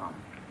operated on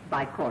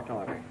by court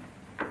order.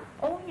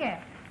 Oh,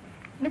 yes.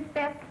 Miss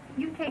Beth,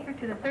 you take her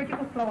to the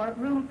surgical floor,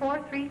 room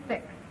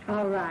 436.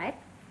 All right.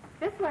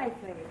 This way,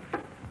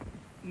 please.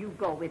 You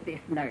go with this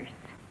nurse.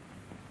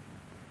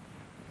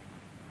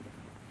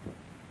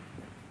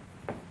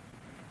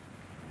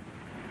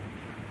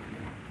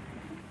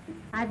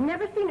 I've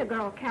never seen a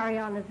girl carry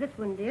on as this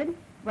one did.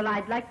 Well,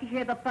 I'd like to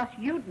hear the fuss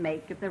you'd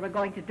make if they were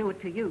going to do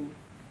it to you.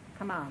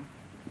 Come on.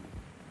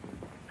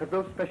 Have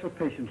those special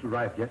patients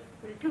arrived yet?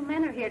 The 2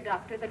 men are here,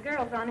 Doctor. The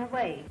girl's on her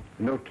way.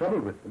 No trouble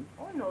with them.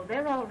 Oh, no,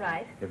 they're all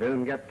right. If it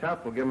doesn't get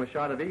tough, we'll give him a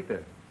shot of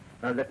ether.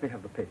 Now, let me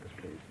have the papers,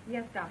 please.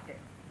 Yes, Doctor.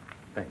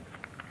 Thanks.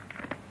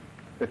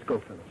 Let's go,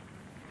 fellows.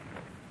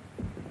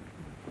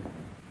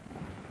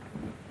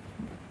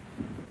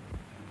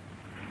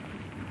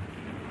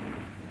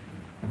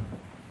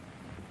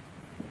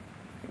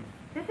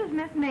 This is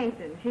Miss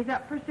Mason. She's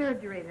up for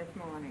surgery this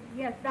morning.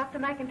 Yes, Dr.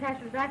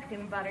 McIntosh was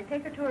asking about her.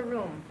 Take her to her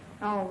room.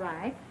 All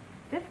right.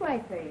 This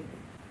way, please.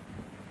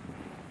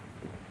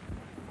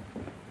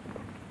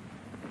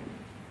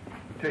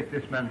 Take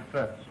this man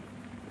first.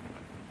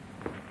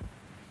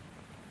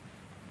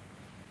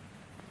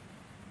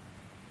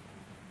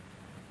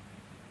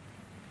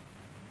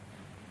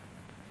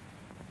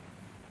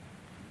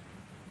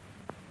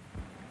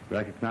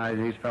 Recognize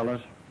these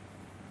fellows?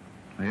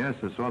 Yes,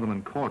 I saw them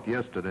in court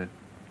yesterday.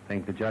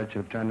 Think the judge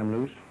should turn them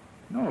loose?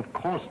 No, of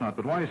course not.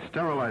 But why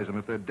sterilize them?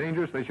 If they're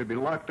dangerous, they should be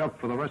locked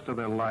up for the rest of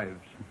their lives.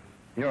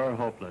 You're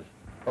hopeless.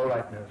 All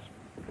right, nurse.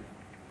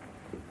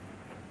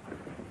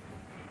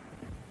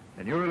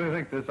 And you really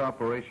think this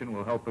operation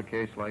will help a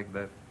case like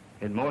that?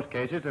 In most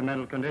cases, the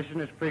mental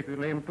condition is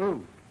frequently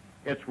improved.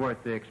 It's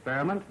worth the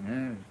experiment.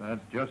 Yes,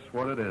 that's just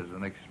what it is,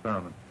 an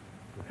experiment.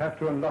 You have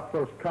to unlock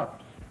those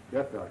cuffs.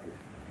 Yes, Doctor.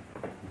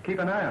 Keep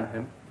an eye on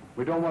him.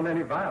 We don't want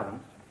any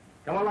violence.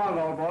 Come along,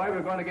 old boy.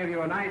 We're going to give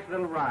you a nice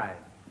little ride.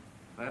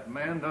 That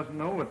man doesn't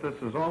know what this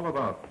is all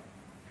about.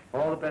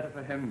 All the better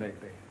for him,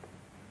 maybe.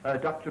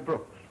 Dr.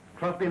 Brooks,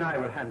 Crosby and I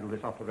will handle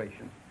this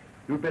operation.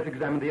 You'd better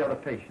examine the other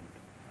patient.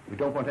 We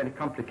don't want any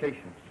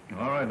complications.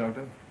 All right,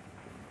 Doctor.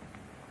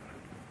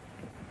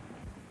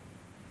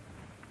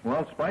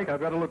 Well, Spike,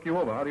 I've got to look you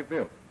over. How do you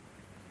feel?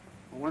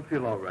 Well, I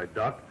feel all right,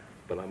 Doc,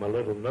 but I'm a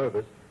little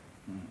nervous.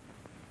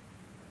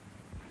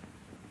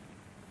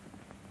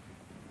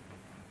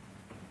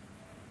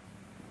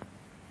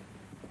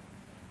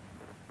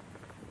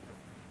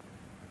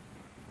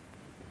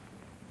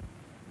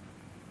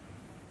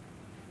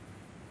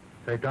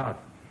 Say, Doc,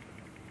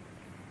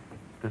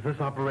 does this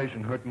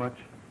operation hurt much?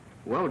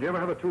 Well, do you ever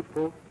have a tooth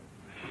pulled?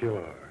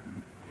 Sure.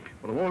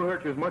 Well, it won't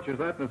hurt you as much as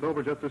that, and it's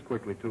over just as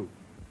quickly, too.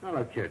 Now,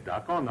 look here,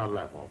 Doc, on the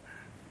level.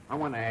 I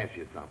want to ask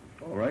you something.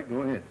 All right,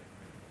 go ahead.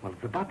 Well,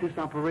 it's about this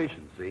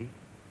operation, see?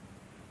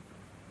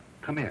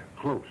 Come here,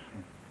 close.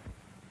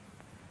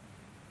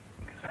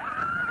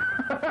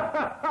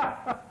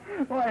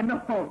 Why,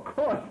 no, of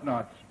course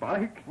not,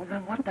 Spike. Well,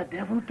 then what the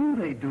devil do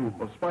they do?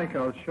 Well, Spike,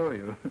 I'll show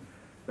you.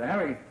 Say,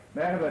 Harry,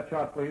 may I have that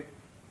chart, please?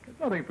 There's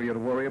nothing for you to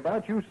worry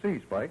about. You see,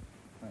 Spike.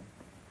 Thanks.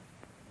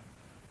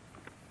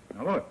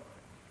 Now, look.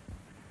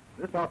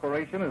 This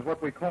operation is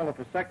what we call a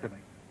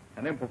vasectomy.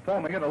 And in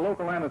performing it, a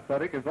local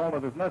anesthetic is all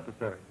that is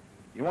necessary.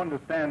 You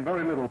understand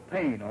very little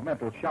pain or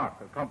mental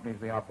shock accompanies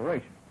the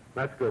operation.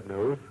 That's good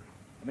news.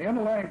 And the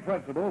underlying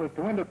principle is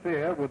to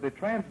interfere with the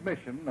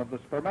transmission of the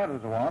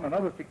spermatozoon and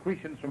other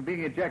secretions from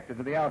being ejected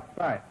to the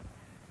outside.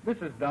 This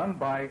is done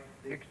by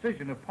the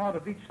excision of part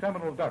of each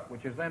seminal duct,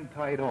 which is then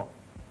tied off.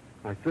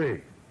 I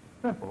see.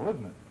 Simple,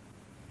 isn't it?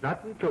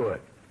 Nothing to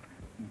it.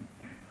 In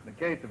the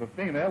case of a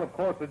female, of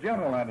course, a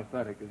general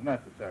anesthetic is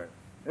necessary.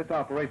 This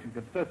operation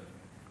consists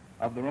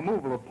of the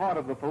removal of part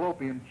of the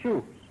fallopian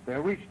tubes.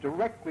 They're reached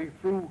directly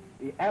through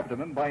the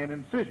abdomen by an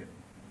incision.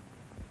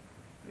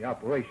 The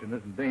operation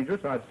isn't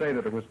dangerous. I'd say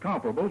that it was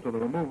comparable to the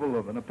removal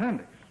of an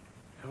appendix.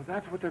 So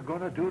that's what they're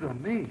going to do to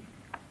me.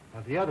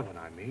 Or the other one,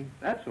 I mean.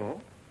 That's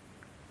all.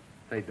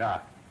 Say,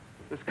 Doc,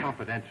 just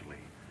confidentially,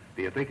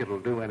 do you think it'll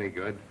do any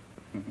good?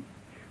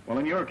 Well,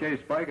 in your case,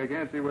 Spike, I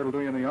can't see where it'll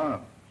do you in the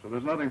arm. So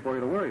there's nothing for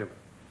you to worry about.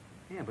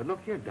 Yeah, but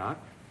look here, Doc.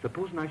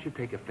 Supposing I should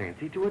take a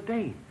fancy to a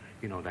dame.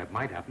 You know, that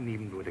might happen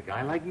even with a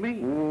guy like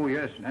me. Oh,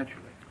 yes,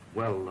 naturally.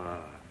 Well,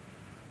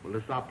 will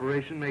this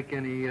operation make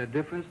any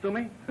difference to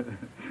me?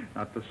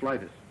 Not the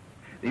slightest.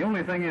 The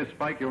only thing is,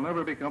 Spike, you'll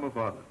never become a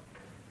father.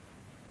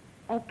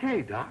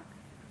 Okay, Doc.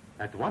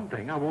 That's one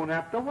thing I won't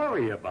have to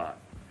worry about.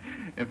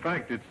 In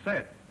fact, it's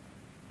said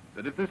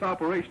that if this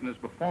operation is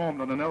performed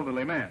on an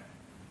elderly man,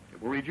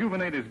 it will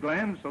rejuvenate his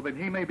glands so that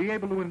he may be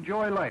able to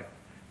enjoy life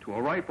to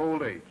a ripe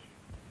old age.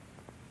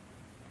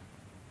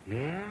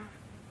 Yeah?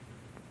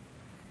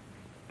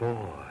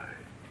 Boy.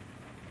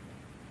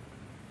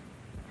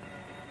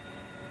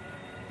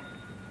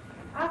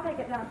 I'll take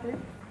it, Doctor.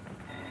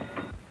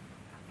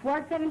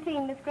 Ward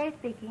 17, Miss Gray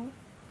speaking.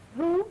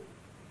 Who?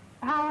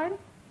 Howard?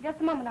 Just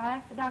a moment, I'll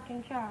ask the doctor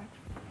in charge.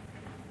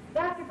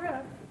 Dr.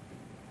 Brooks,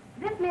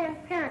 this man's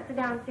parents are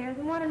downstairs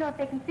and want to know if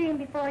they can see him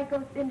before he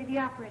goes into the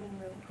operating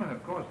room. Well,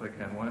 of course they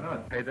can. Why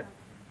not? Hey,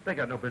 they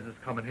got no business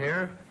coming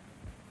here.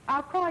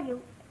 I'll call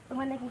you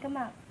when they can come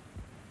out.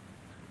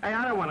 Hey,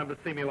 I don't want them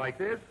to see me like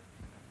this.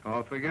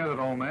 Oh, forget it,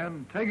 old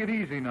man. Take it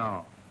easy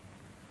now.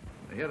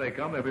 Here they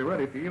come. They'll be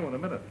ready for you in a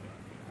minute.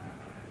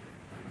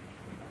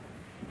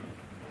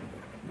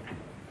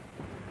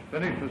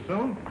 Finished so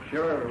soon?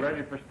 Sure, we're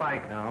ready for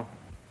Spike now.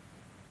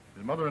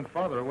 His mother and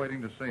father are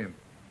waiting to see him.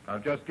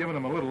 I've just given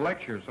him a little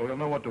lecture so he'll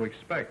know what to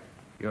expect.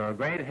 You're a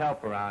great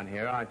help around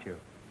here, aren't you?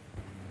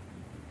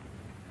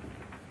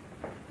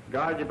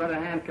 Guard, you better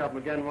handcuff him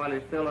again while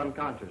he's still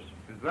unconscious.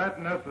 Is that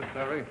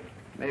necessary?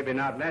 Maybe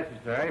not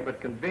necessary,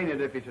 but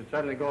convenient if he should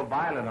suddenly go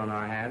violent on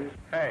our hands.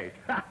 Hey,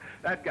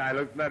 that guy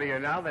looks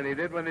nuttier now than he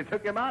did when they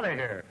took him out of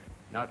here.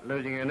 Not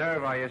losing your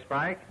nerve, are you,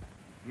 Spike?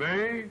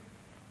 Me?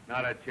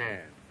 Not a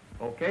chance.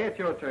 Okay, it's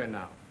your turn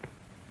now.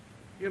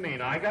 You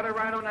mean I got to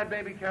ride on that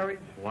baby carriage?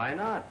 Why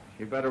not?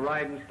 You better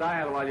ride in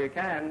style while you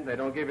can. They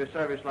don't give you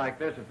service like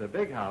this at the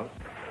big house.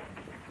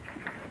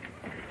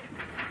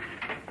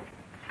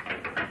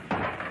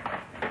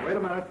 Wait a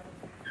minute.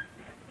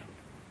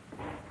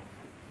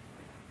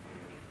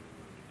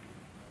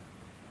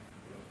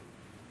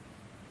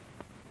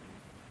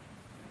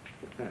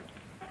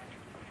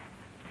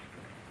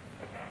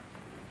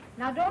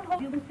 Now, don't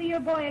hold. You can see your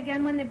boy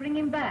again when they bring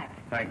him back.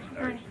 Thanks,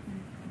 nurse.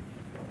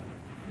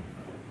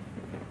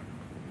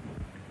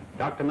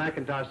 Dr.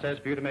 McIntosh says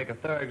for you to make a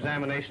thorough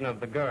examination of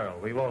the girl.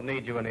 We won't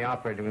need you in the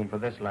operating room for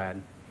this,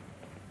 lad.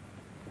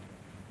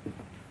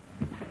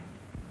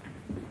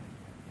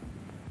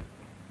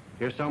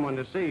 Here's someone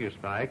to see you,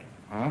 Spike.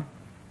 Huh?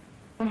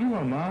 Oh,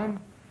 hello, Mom.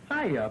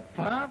 Hiya,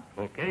 Pop.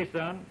 Okay,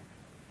 son.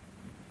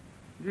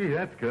 Gee,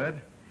 that's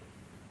good.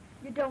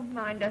 You don't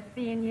mind us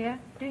being here,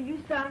 do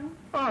you, son?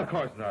 Oh, of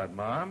course not,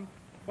 Mom.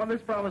 Well,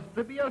 this promises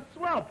to be a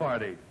swell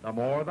party. The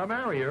more, the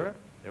merrier.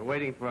 They're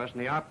waiting for us in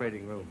the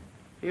operating room.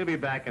 He'll be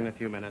back in a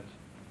few minutes.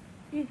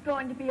 He's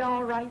going to be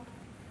all right.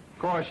 Of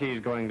course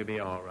he's going to be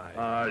all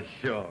right.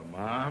 Sure,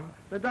 Mom.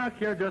 The doc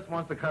here just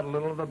wants to cut a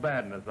little of the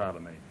badness out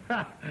of me.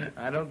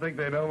 I don't think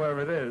they know where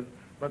it is,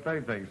 but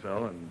they think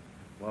so, and,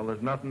 well,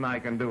 there's nothing I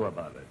can do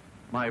about it.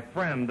 My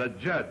friend, the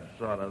judge,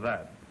 saw to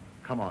that.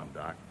 Come on,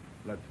 Doc.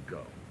 Let's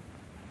go.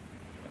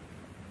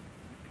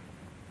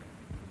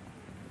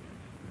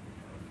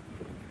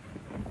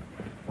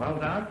 Well,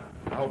 Doc,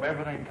 I hope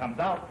everything comes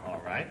out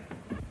all right.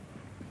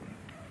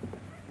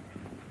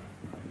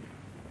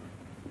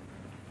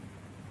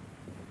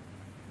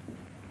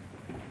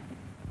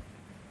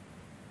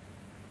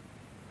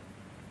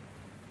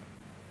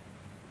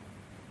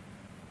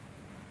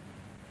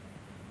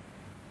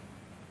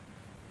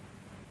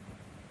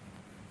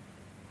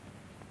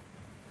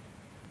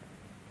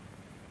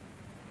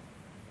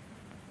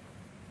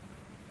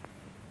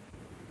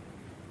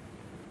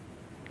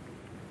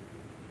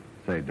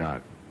 Say,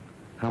 Doc,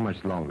 how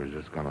much longer is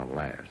this going to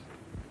last?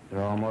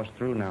 They're almost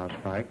through now,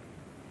 Spike.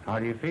 How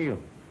do you feel?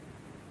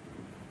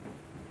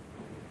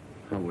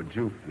 How would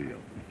you feel?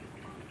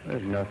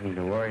 There's nothing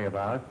to worry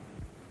about.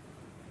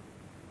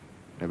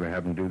 Ever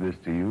have them do this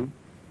to you?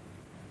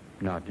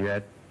 Not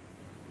yet.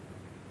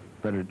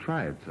 Better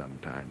try it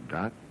sometime,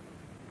 Doc.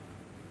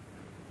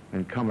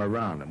 And come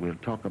around and we'll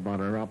talk about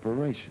our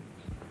operations.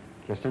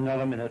 Just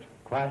another minute.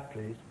 Quiet,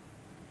 please.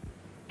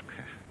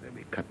 They'll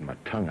be cutting my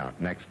tongue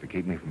out next to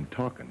keep me from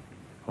talking.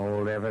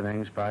 Hold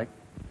everything, Spike.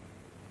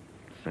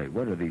 Say,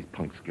 where do these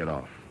punks get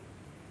off?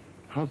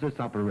 How's this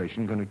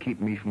operation going to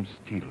keep me from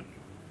stealing?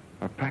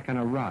 Or packing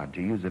a rod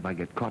to use if I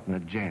get caught in a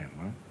jam,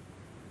 huh?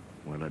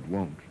 Well, it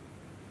won't.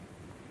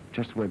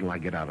 Just wait till I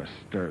get out of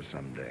stir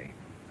someday.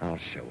 I'll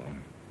show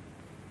them.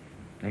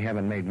 They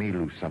haven't made me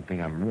lose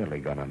something I'm really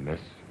gonna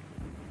miss.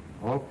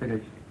 All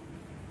finished.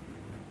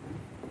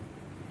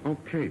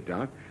 Okay,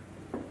 Doc.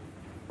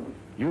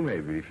 You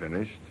may be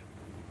finished,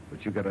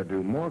 but you gotta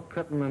do more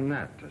cutting than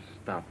that to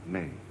stop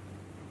me.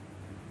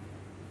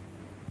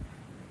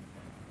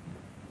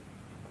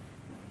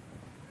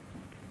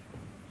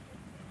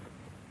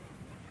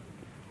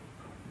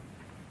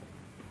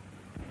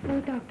 Oh,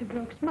 Dr.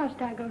 Brooks, must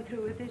I go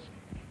through with this?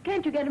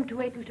 Can't you get him to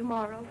wait till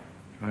tomorrow?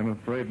 I'm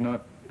afraid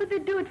not. But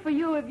they'd do it for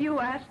you if you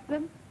asked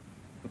them.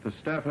 But the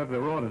staff have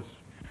their orders.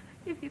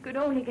 If you could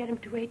only get him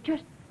to wait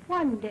just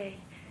one day.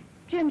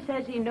 Jim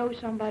says he knows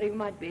somebody who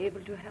might be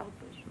able to help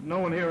us. No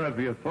one here has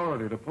the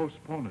authority to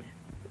postpone it.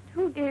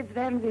 Who gave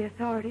them the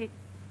authority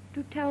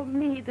to tell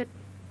me that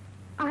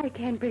I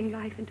can't bring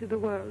life into the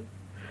world?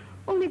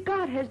 Only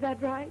God has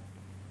that right.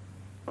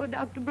 Oh,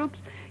 Dr. Brooks,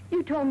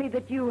 you told me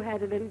that you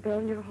had a little girl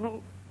in your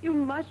home. You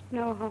must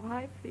know how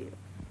I feel.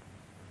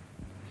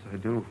 Yes, I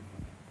do.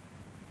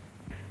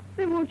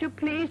 Then won't you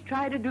please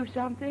try to do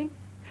something?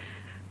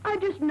 I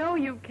just know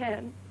you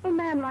can. A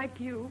man like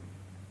you.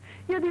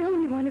 You're the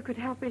only one who could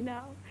help me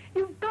now.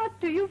 You've got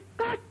to.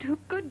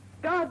 Good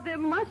God, there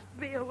must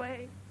be a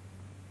way.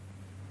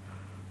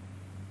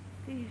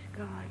 Please,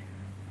 God,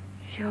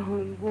 show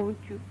him, won't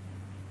you?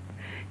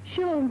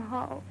 Show him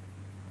how.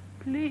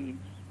 Please,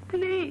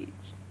 please.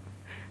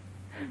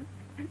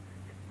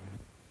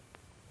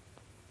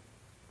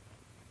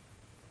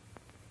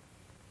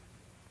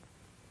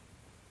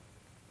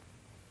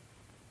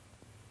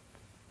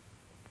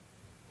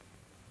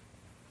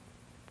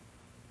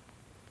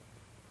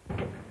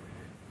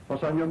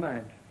 What's on your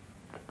mind?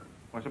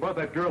 Well, it's about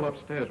that girl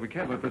upstairs. We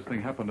can't let this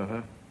thing happen to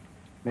her.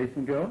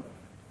 Mason girl?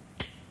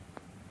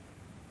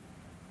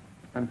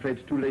 I'm afraid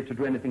it's too late to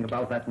do anything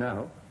about that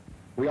now.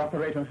 We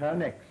operate on her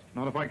next.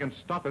 Not if I can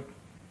stop it.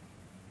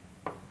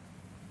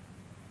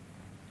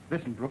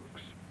 Listen,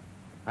 Brooks,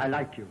 I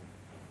like you.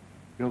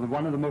 You're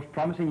one of the most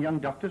promising young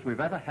doctors we've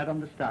ever had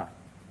on the staff.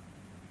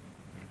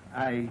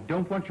 I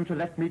don't want you to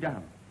let me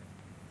down.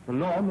 The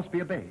law must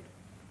be obeyed.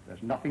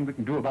 There's nothing we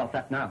can do about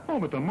that now. Oh,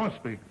 but there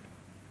must be.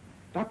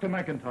 Dr.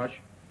 McIntosh,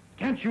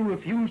 can't you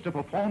refuse to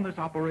perform this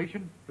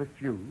operation?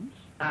 Refuse?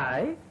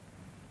 I?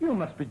 You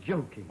must be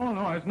joking. Oh,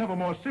 no, I was never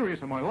more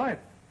serious in my life.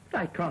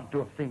 I can't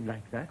do a thing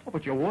like that. Oh,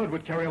 but your word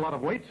would carry a lot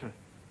of weight, sir.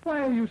 Why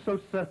are you so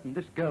certain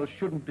this girl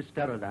shouldn't be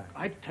sterilized?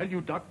 I tell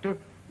you, Doctor,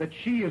 that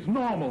she is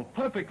normal,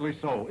 perfectly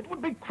so. It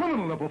would be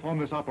criminal to perform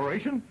this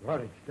operation.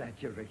 You're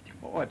exaggerating.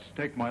 Oh, I'd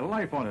stake my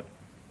life on it.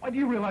 Why, do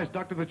you realize,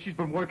 Doctor, that she's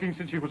been working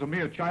since she was a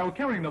mere child,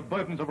 carrying the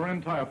burdens of her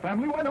entire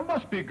family? Why, there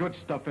must be good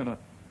stuff in her.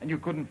 And you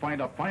couldn't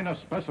find a finer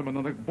specimen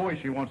than the boy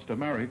she wants to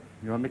marry.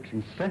 You're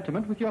mixing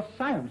sentiment with your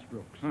science,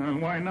 Brooks.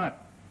 Why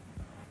not?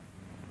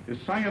 Is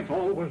science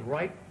always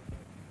right?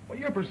 Well,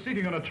 you're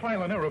proceeding on a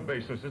trial and error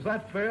basis. Is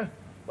that fair?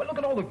 Well, look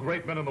at all the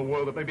great men in the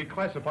world that may be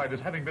classified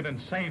as having been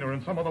insane or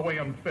in some other way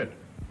unfit.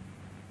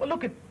 Well,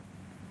 look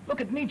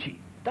at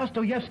Nietzsche,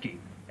 Dostoevsky,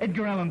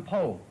 Edgar Allan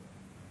Poe.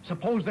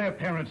 Suppose their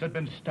parents had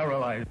been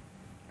sterilized.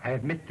 I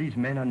admit these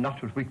men are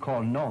not what we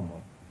call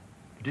normal.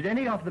 But did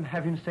any of them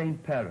have insane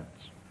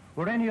parents?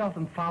 Were any of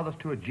them fathers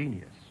to a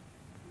genius?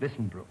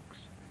 Listen, Brooks.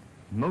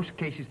 In most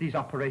cases, these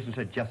operations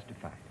are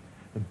justified.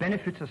 The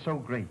benefits are so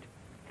great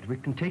that we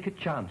can take a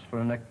chance for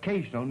an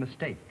occasional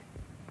mistake.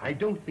 I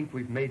don't think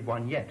we've made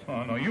one yet.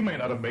 Oh, no, you may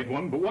not have made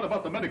one, but what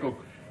about the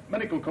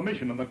medical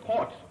commission and the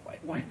courts?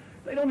 Why,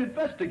 they don't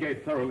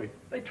investigate thoroughly.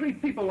 They treat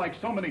people like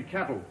so many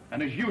cattle,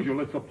 and as usual,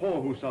 it's the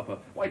poor who suffer.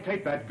 Why,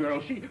 take that girl.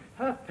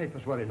 Her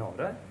papers were in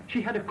order.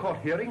 She had a court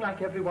hearing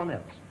like everyone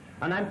else.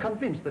 And I'm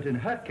convinced that in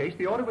her case,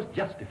 the order was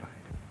justified.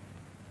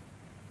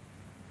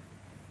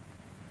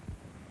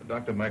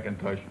 Dr.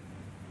 McIntosh,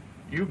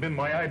 you've been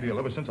my ideal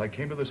ever since I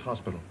came to this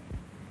hospital.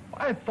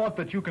 I thought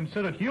that you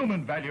considered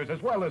human values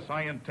as well as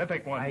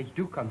scientific ones. I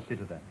do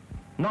consider that.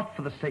 Not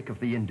for the sake of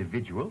the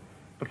individual,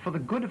 but for the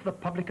good of the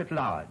public at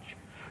large.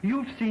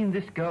 You've seen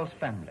this girl's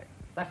family.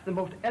 That's the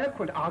most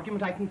eloquent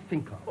argument I can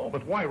think of. Oh,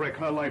 but why wreck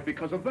her life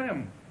because of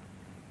them?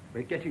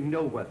 We're getting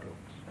nowhere,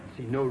 Brooks. I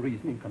see no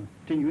reason in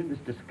continuing this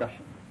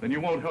discussion. Then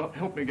you won't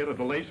help me get a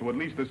delay so at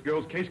least this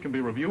girl's case can be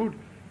reviewed?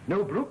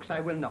 No, Brooks, I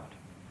will not.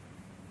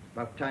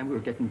 About time we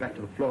were getting back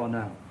to the floor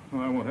now. Oh,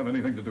 I won't have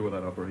anything to do with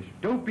that operation.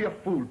 Don't be a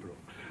fool, Brooks.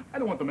 I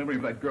don't want the memory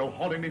of that girl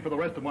haunting me for the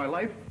rest of my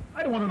life.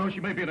 I don't want to know she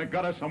may be in a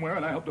gutter somewhere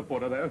and I helped to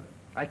put her there.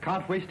 I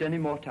can't waste any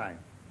more time.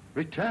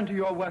 Return to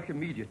your work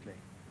immediately,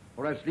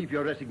 or else leave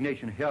your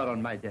resignation here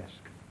on my desk.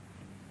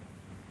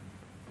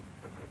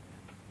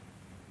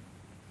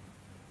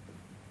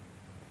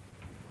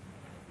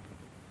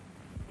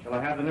 Shall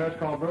I have the nurse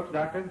call Brooks,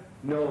 Doctor?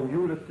 No,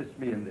 you'll assist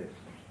me in this.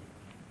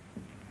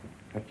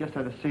 I've just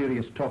had a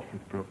serious talk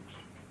with Brooks.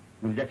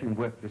 We'll let him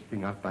work this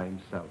thing out by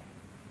himself.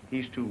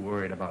 He's too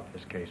worried about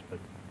this case, but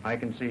I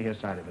can see his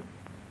side of it.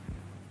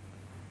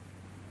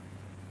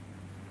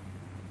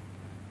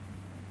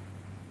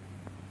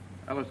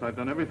 Alice, I've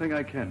done everything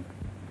I can.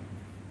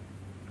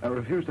 I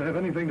refuse to have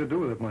anything to do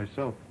with it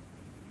myself.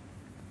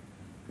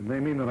 It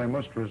may mean that I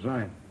must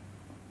resign.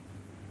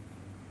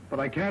 But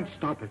I can't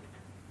stop it.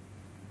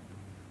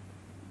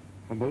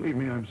 Well, believe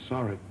me, I'm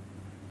sorry.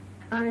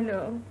 I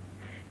know.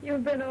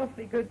 You've been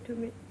awfully good to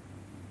me.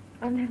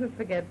 I'll never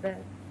forget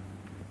that.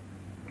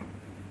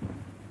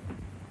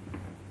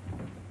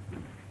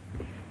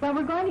 Well,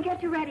 we're going to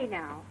get you ready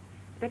now.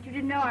 Bet you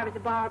didn't know I was a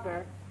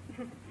barber.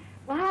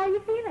 Well, how are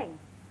you feeling?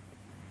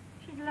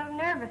 She's a little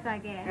nervous, I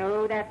guess.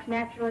 Oh, that's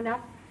natural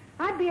enough.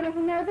 I'd be a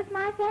little nervous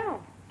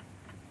myself.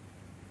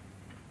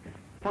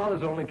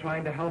 Father's only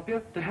trying to help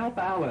you, to help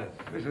Alice.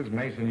 Mrs.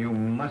 Mason, you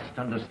must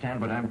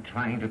understand what I'm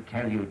trying to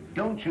tell you.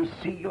 Don't you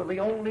see you're the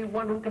only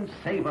one who can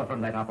save her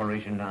from that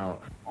operation now?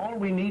 All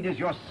we need is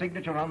your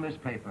signature on this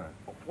paper.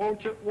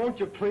 Won't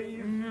you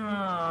please?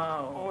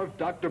 No. Oh, if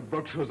Dr.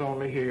 Brooks was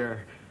only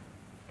here.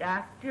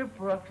 Dr.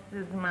 Brooks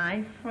is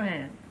my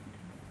friend.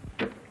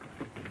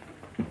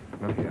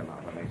 Look here,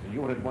 Martha Mason.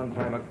 You were at one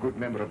time a good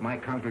member of my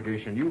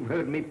congregation. You've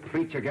heard me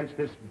preach against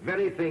this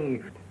very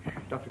thing.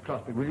 Dr.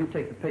 Crosby, will you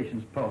take the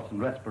patient's pulse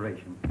and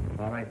respiration?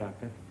 All right,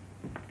 Doctor.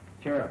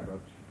 Cheer up,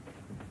 Brooks.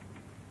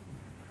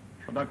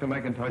 Well, Dr.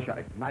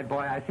 McIntosh, My boy,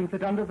 I think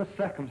that under the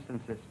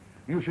circumstances,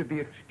 you should be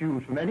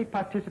excused from any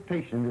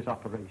participation in this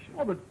operation.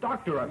 Oh, but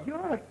Doctor,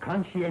 You're a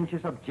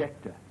conscientious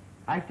objector.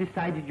 I've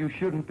decided you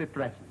shouldn't be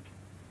present.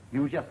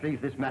 You just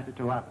leave this matter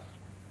to us.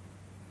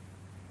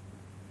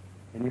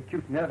 Any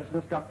acute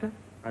nervousness, Doctor?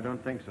 I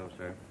don't think so,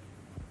 sir.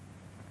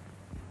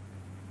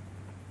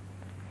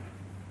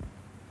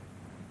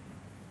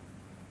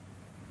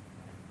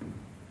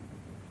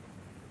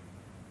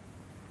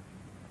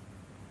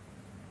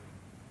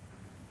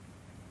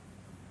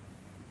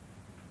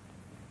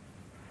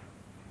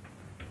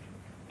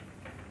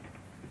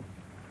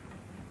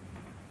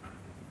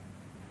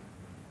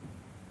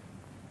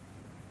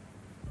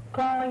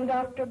 Calling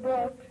Dr.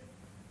 Brooks.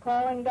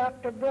 Calling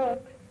Dr.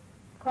 Brooks.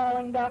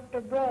 Calling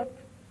Dr.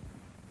 Brooks.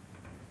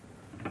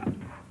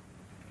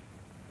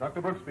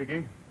 Dr. Brooks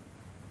speaking.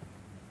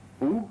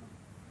 Who?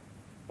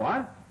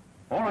 What?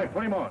 All right,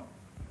 put him on.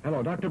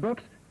 Hello, Dr.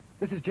 Brooks.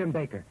 This is Jim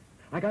Baker.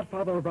 I got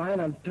Father O'Brien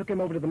and took him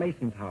over to the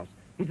Mason's house.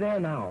 He's there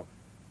now.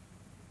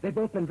 They've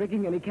both been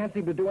drinking, and he can't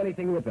seem to do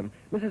anything with them.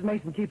 Mrs.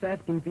 Mason keeps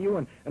asking for you,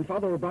 and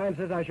Father O'Brien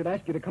says I should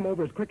ask you to come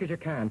over as quick as you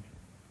can.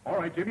 All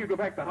right, Jim, you go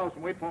back to the house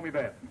and wait for me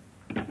there.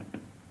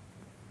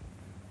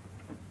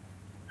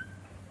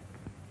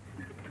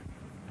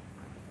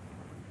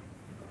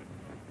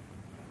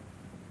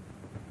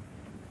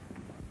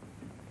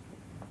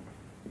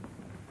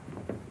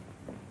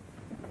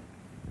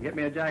 Get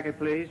me a jacket,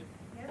 please.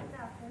 Yes,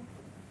 Doctor.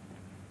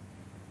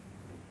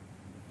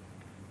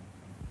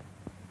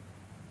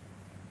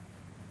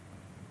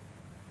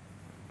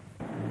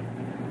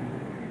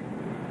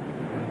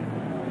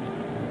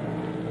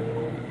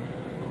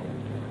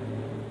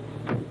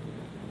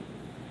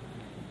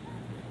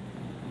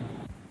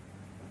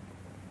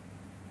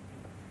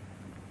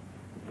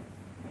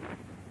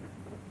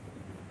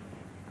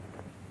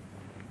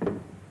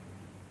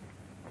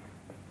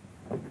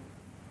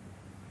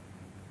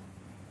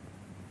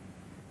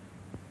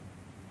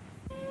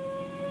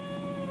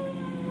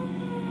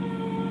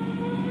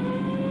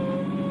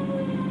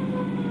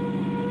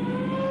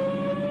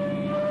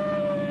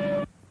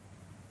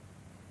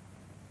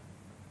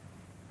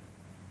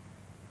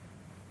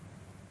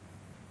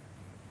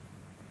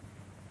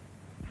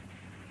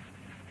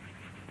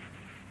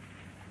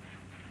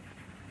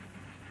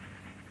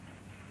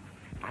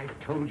 I've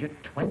told you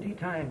 20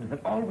 times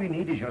that all we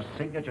need is your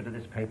signature to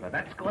this paper.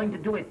 That's going to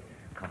do it.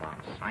 Come on,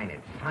 sign it,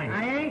 sign it.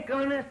 I ain't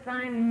gonna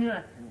sign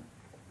nothing.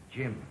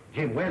 Jim,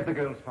 where's the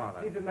girl's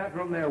father? He's in that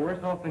room there,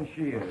 worse off than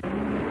she is.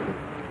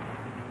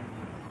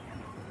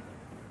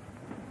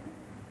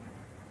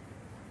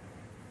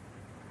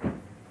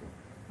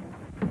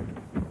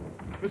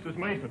 Mrs.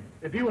 Mason,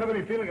 if you have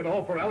any feeling at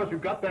all for Alice,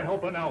 you've got to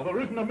help her now. There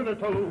isn't a minute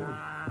to lose.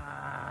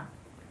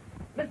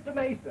 Mr.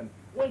 Mason,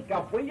 wake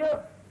up, will you?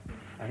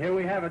 Here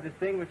we have a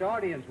distinguished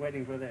audience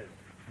waiting for this.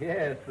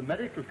 Yes, the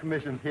medical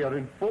commission's here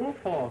in full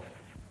force.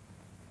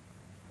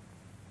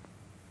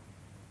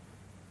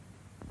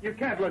 You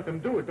can't let them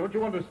do it, don't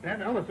you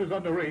understand? Alice is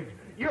underage.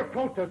 Your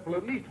protest will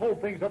at least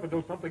hold things up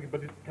until something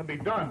can be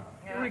done.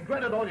 Yeah. You'll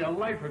regret it all your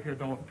life if you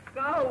don't.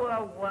 Go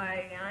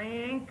away. I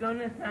ain't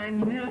gonna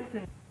sign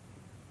nothing.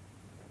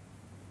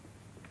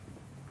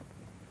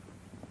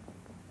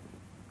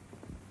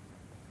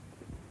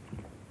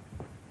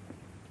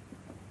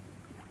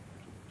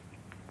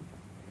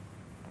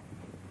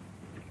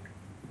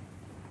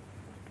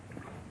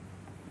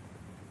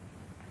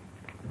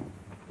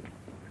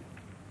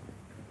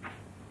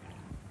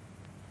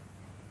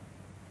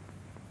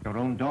 Your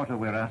own daughter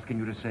we're asking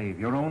you to save.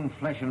 Your own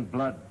flesh and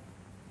blood.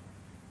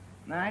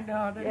 My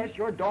daughter? Yes,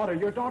 your daughter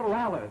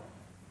Alice.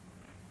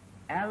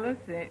 Alice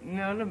ain't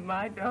none of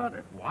my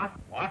daughter. What?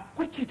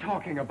 What's she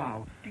talking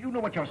about? Do you know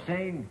what you're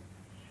saying?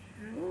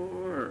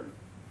 Sure.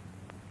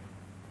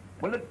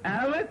 Well,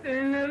 Alice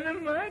ain't none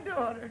of my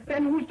daughter.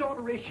 Then whose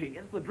daughter is she?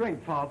 It's the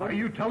drink, Father. Are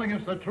you telling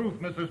us the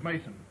truth, Mrs.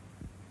 Mason?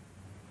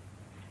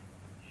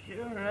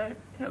 Sure, I'm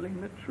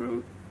telling the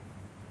truth.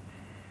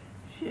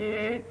 She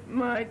ain't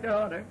my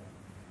daughter.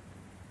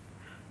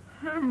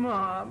 Her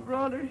ma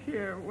brought her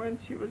here when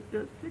she was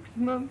just 6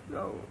 months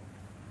old.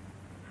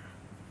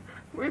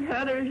 We've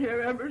had her here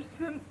ever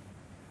since,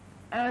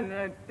 and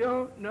I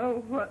don't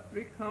know what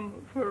become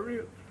of her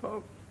real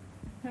folks.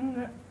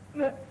 And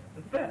that's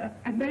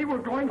that. And they were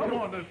going to... Come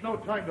on, there's no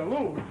time to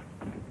lose.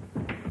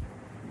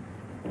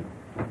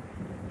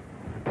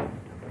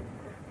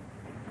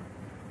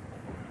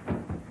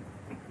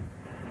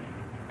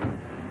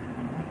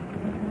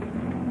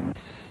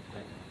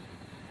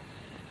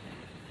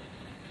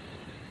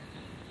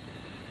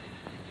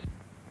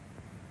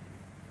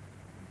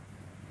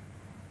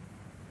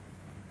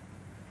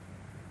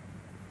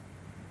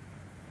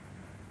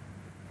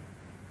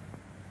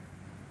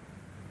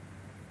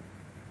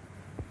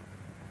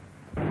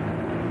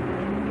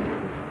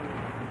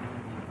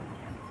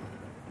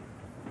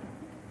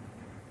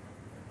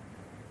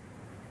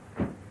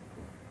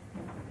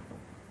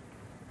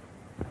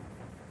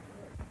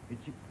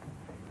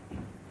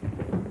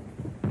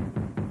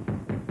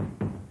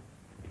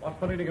 What's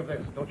the meaning of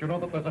this? Don't you know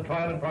that there's a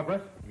trial in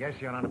progress? Yes,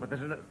 Your Honor, but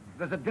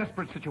there's a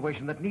desperate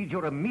situation that needs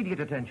your immediate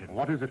attention.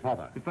 What is it,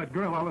 Father? It's that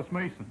girl, Alice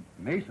Mason.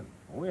 Mason?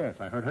 Oh, yes,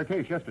 I heard her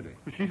case yesterday.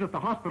 She's at the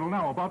hospital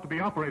now, about to be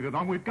operated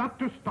on. We've got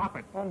to stop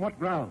it. On what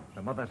grounds?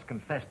 The mother's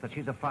confessed that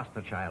she's a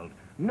foster child.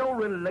 No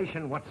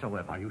relation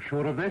whatsoever. Are you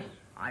sure of this?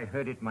 I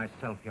heard it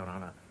myself, Your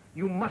Honor.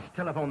 You must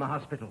telephone the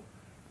hospital.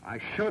 I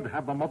should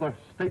have the mother's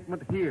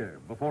statement here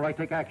before I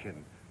take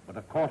action. But,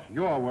 of course,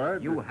 your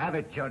word... You have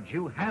it, Judge.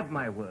 You have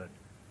my word.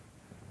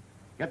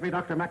 Get me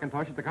Dr.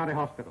 McIntosh at the county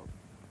hospital.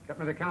 Get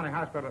me to the county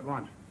hospital at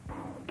once.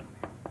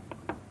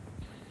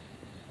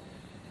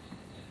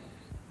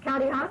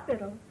 County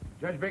hospital.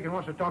 Judge Bacon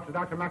wants to talk to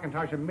Dr.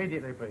 McIntosh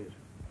immediately, please.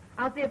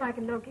 I'll see if I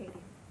can locate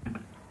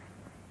him.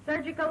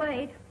 Surgical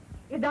aid.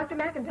 Is Dr.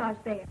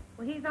 McIntosh there?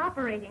 Well, he's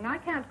operating. I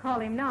can't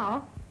call him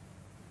now.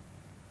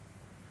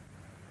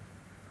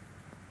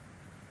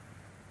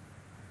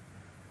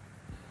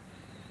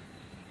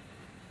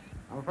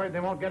 I'm afraid they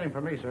won't get him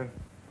for me, sir.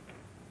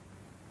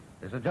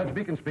 This is Judge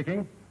Beacon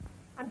speaking.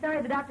 I'm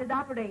sorry, the doctor's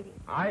operating.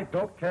 I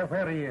don't care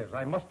where he is.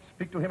 I must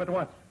speak to him at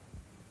once.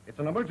 It's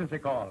an emergency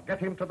call. Get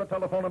him to the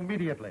telephone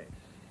immediately.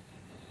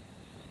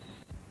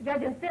 The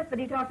judge insists that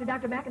he talk to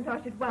Dr.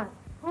 McIntosh at once.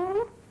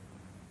 Who?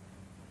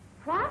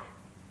 What?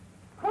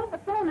 Hold the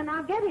phone and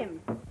I'll get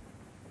him.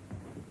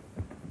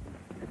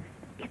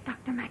 Get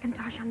Dr.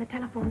 McIntosh on the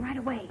telephone right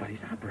away. But he's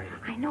operating.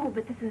 I know,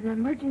 but this is an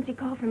emergency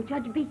call from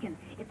Judge Beacon.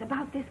 It's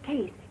about this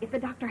case. If the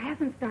doctor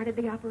hasn't started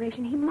the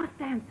operation, he must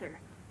answer.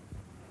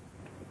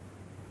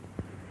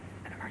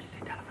 An emergency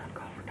telephone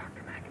call for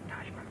Dr.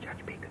 McIntosh from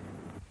Judge Beacon.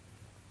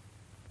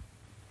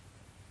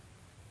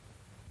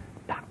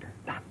 Doctor.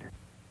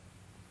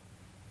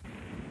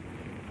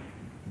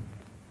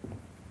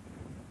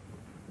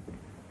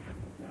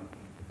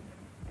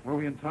 Were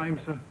we in time,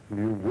 sir?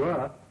 You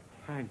were?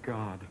 Thank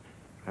God.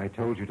 I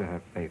told you to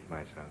have faith,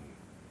 my son.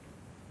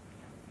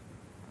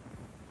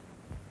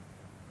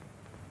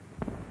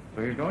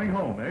 So he's going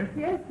home, eh?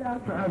 Yes,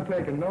 Doctor. I'm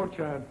taking no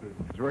chances.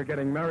 We're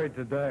getting married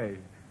today.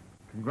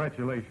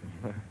 Congratulations.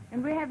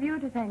 And we have you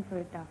to thank for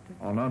it, Doctor.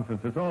 Oh,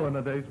 nonsense. It's all in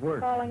a day's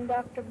work. Calling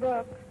Dr.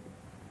 Brooks.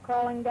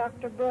 Calling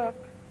Dr.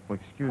 Brooks. Well,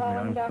 excuse me,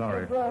 I'm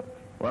sorry. Brooks.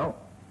 Well,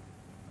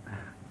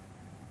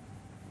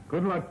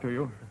 good luck to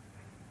you.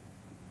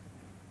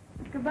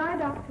 Goodbye,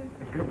 Doctor.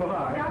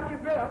 Goodbye. Dr.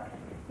 Brooks,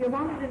 you're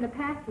wanted in the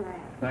path lab.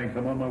 Thanks.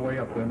 I'm on my way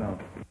up there now.